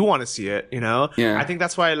people do want to see it, you know? Yeah. I think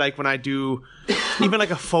that's why, like, when I do even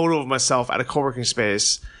like a photo of myself at a co-working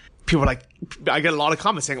space, people are like, I get a lot of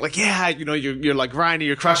comments saying, like, yeah, you know, you're like grinding,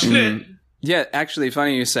 you're crushing it. Yeah, actually,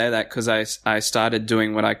 funny you say that because I started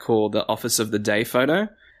doing what I call the office of the day photo.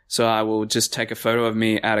 So I will just take a photo of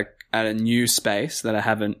me at a new space that I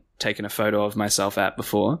haven't taken a photo of myself at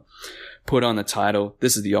before. Put on the title,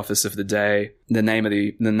 this is the office of the day, the name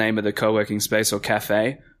of the co-working space or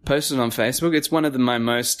cafe. Post it on Facebook. It's one of my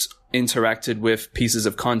most interacted with pieces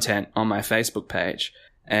of content on my Facebook page.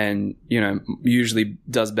 And, usually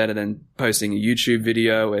does better than posting a YouTube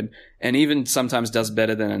video and even sometimes does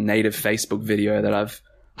better than a native Facebook video that I've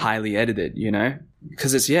highly edited,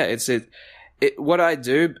 Because what I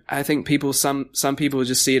do, I think some people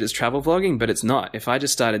just see it as travel vlogging, but it's not. If I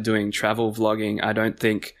just started doing travel vlogging, I don't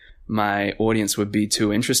think my audience would be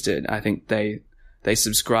too interested. I think they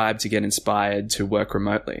subscribe to get inspired to work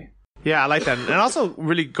remotely. Yeah, I like that. And it also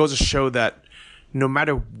really goes to show that no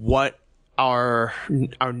matter what our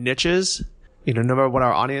niche is, no matter what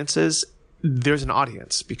our audience is, there's an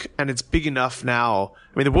audience, and it's big enough now.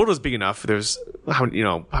 I mean, the world is big enough. There's how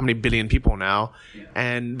many billion people now,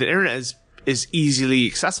 and the internet is easily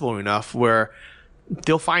accessible enough where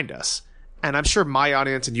they'll find us. And I'm sure my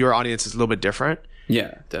audience and your audience is a little bit different.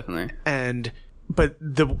 Yeah, definitely. But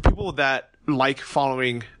the people that like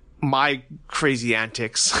following my crazy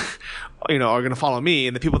antics, are going to follow me,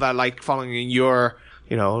 and the people that like following your,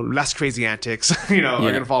 less crazy antics, are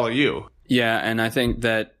going to follow you. Yeah, and I think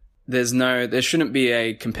that there shouldn't be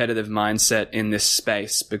a competitive mindset in this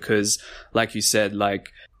space because, like you said,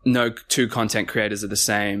 no two content creators are the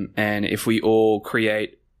same. And if we all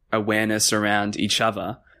create awareness around each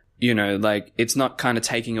other, it's not kind of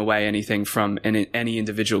taking away anything from any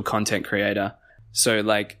individual content creator. So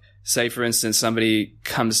say for instance, somebody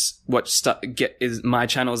my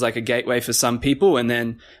channel is like a gateway for some people, and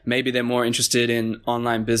then maybe they're more interested in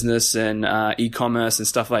online business and e-commerce and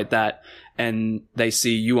stuff like that. And they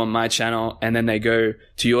see you on my channel, and then they go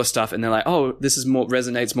to your stuff and they're like, oh, this is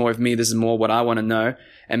resonates more with me. This is more what I want to know.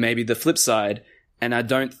 And maybe the flip side. And I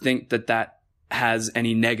don't think that has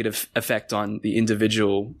any negative effect on the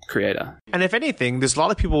individual creator. And if anything, there's a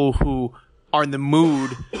lot of people who are in the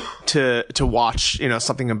mood to watch,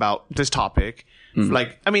 something about this topic.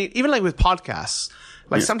 Mm. Even with podcasts,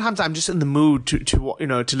 sometimes I'm just in the mood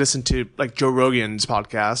to listen to Joe Rogan's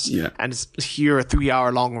podcast and just hear a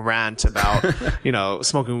 3-hour long rant about,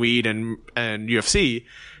 smoking weed and UFC.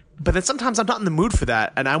 But then sometimes I'm not in the mood for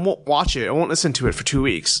that, and I won't watch it. I won't listen to it for 2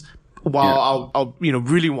 weeks. While I'll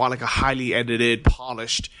really want a highly edited,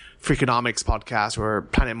 polished Freakonomics podcast or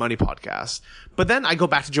Planet Money podcast. But then I go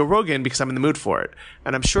back to Joe Rogan because I'm in the mood for it.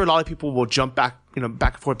 And I'm sure a lot of people will jump back,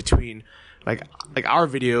 back and forth between our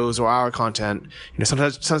videos or our content.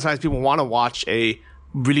 Sometimes people want to watch a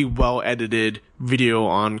really well edited video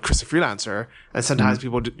on Chris the Freelancer, and sometimes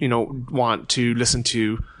people want to listen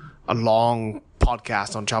to a long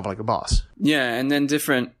podcast on Travel Like a Boss. Yeah, and then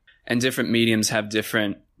different mediums have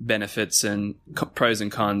different benefits and pros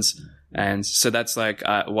and cons. And so that's why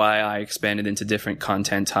I expanded into different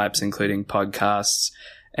content types, including podcasts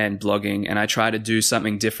and blogging. And I try to do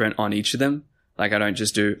something different on each of them. I don't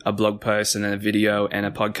just do a blog post and then a video and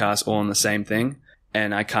a podcast all on the same thing.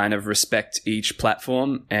 And I kind of respect each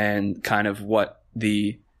platform and kind of what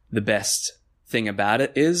the best thing about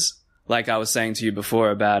it is. Like I was saying to you before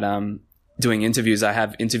about doing interviews. I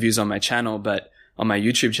have interviews on my channel, on my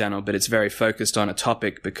YouTube channel, but it's very focused on a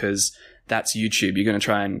topic because that's YouTube. You're going to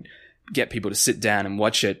try and get people to sit down and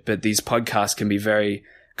watch it. But these podcasts can be very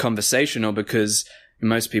conversational because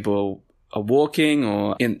most people are walking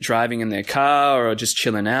or driving in their car or just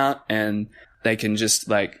chilling out, and they can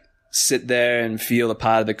just sit there and feel a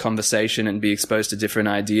part of the conversation and be exposed to different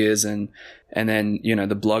ideas. And then,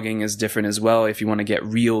 the blogging is different as well. If you want to get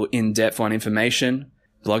real in-depth on information,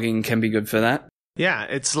 blogging can be good for that. Yeah,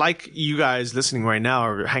 it's like you guys listening right now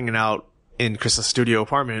are hanging out in Chris's studio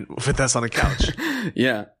apartment with us on the couch.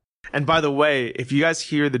 Yeah. And by the way, if you guys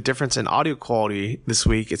hear the difference in audio quality this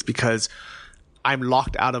week, it's because I'm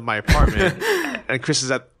locked out of my apartment and Chris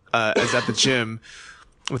is at the gym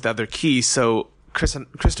with the other keys. So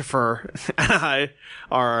Christopher and I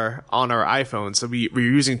are on our iPhones. So we're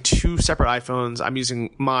using two separate iPhones. I'm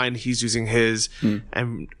using mine, he's using his,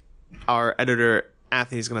 and our editor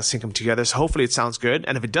Anthony is going to sync them together. So hopefully it sounds good.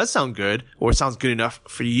 And if it does sound good, or it sounds good enough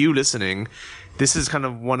for you listening, this is kind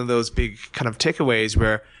of one of those big kind of takeaways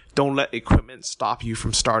where don't let equipment stop you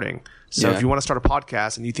from starting. So if you want to start a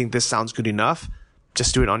podcast and you think this sounds good enough,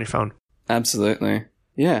 just do it on your phone. Absolutely.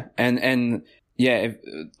 Yeah. And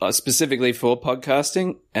specifically for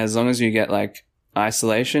podcasting, as long as you get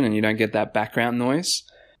isolation and you don't get that background noise,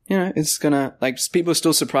 it's gonna, people are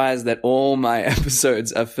still surprised that all my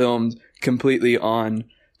episodes are filmed completely on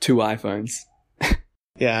two iPhones.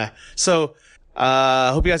 Yeah. So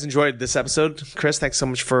Hope you guys enjoyed this episode. Chris, thanks so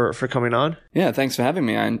much for coming on. Yeah, thanks for having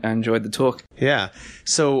me. I enjoyed the talk. Yeah.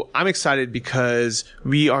 So I'm excited because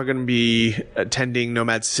we are going to be attending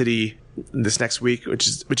Nomad City this next week, which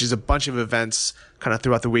is a bunch of events kind of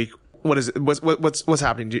throughout the week. What is it? What's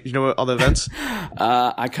happening? Do you know all the events?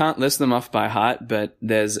 I can't list them off by heart, but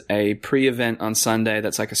there's a pre-event on Sunday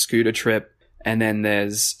that's like a scooter trip, and then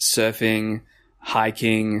there's surfing,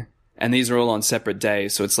 hiking, and these are all on separate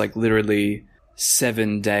days. So it's like literally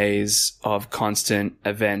 7 days of constant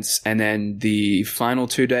events, and then the final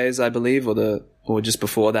 2 days, I believe, or just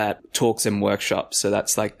before that, talks and workshops. So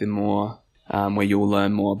that's like the more where you'll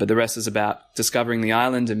learn more. But the rest is about discovering the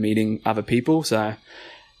island and meeting other people. So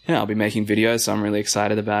yeah, I'll be making videos, so I'm really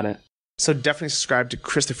excited about it. So definitely subscribe to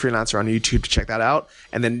Chris the Freelancer on YouTube to check that out.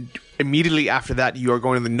 And then immediately after that, you are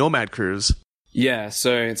going on the Nomad Cruise. Yeah,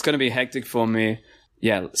 so it's going to be hectic for me.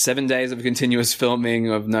 Yeah, 7 days of continuous filming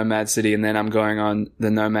of Nomad City, and then I'm going on the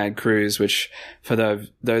Nomad Cruise, which for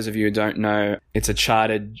those of you who don't know, it's a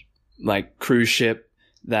chartered like cruise ship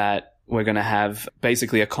that we're going to have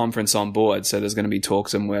basically a conference on board. So there's going to be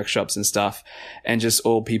talks and workshops and stuff, and just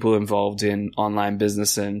all people involved in online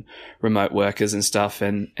business and remote workers and stuff,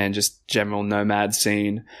 and just general nomad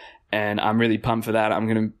scene. And I'm really pumped for that. I'm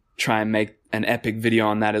going to try and make an epic video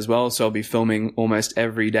on that as well. So I'll be filming almost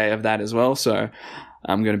every day of that as well. So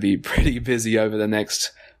I'm going to be pretty busy over the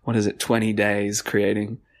next, 20 days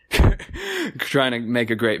trying to make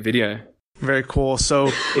a great video. Very cool. So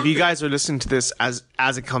if you guys are listening to this as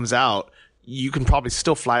it comes out, you can probably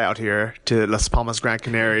still fly out here to Las Palmas, Gran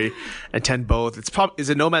Canaria, attend both. Is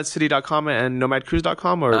it nomadcity.com and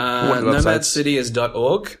nomadcruise.com, or one of the websites? Nomadcity is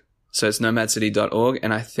 .org. So it's nomadcity.org,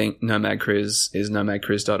 and I think Nomad Cruise is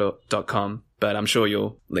nomadcruise.com, but I'm sure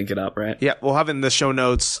you'll link it up, right? Yeah, we'll have it in the show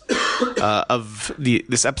notes of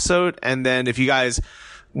this episode. And then if you guys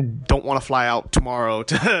don't want to fly out tomorrow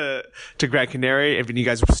to Gran Canaria, if you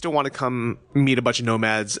guys still want to come meet a bunch of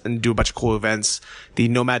nomads and do a bunch of cool events, the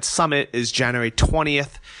Nomad Summit is January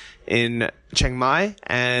 20th in Chiang Mai,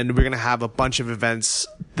 and we're going to have a bunch of events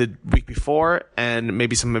the week before and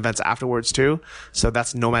maybe some events afterwards too. So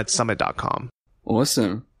that's nomadsummit.com.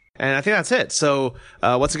 Awesome. And I think that's it. So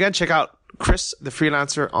once again, check out Chris the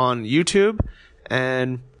Freelancer on YouTube,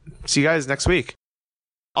 and see you guys next week.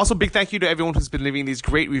 Also, big thank you to everyone who's been leaving these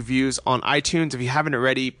great reviews on iTunes. If you haven't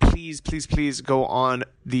already, please go on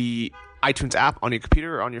the iTunes app on your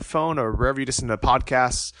computer or on your phone or wherever you listen to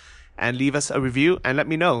podcasts and leave us a review and let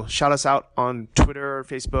me know. Shout us out on Twitter,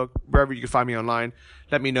 Facebook, wherever you can find me online.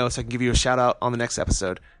 Let me know so I can give you a shout out on the next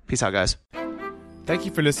episode. Peace out, guys. Thank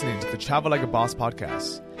you for listening to the Travel Like a Boss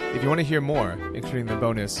podcast. If you want to hear more, including the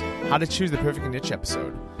bonus How to Choose the Perfect Niche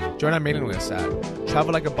episode, join our mailing list at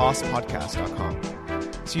travellikeabosspodcast.com.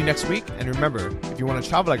 See you next week, and remember, if you want to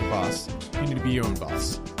travel like a boss, you need to be your own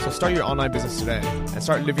boss. So start your online business today and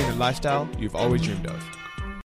start living the lifestyle you've always dreamed of.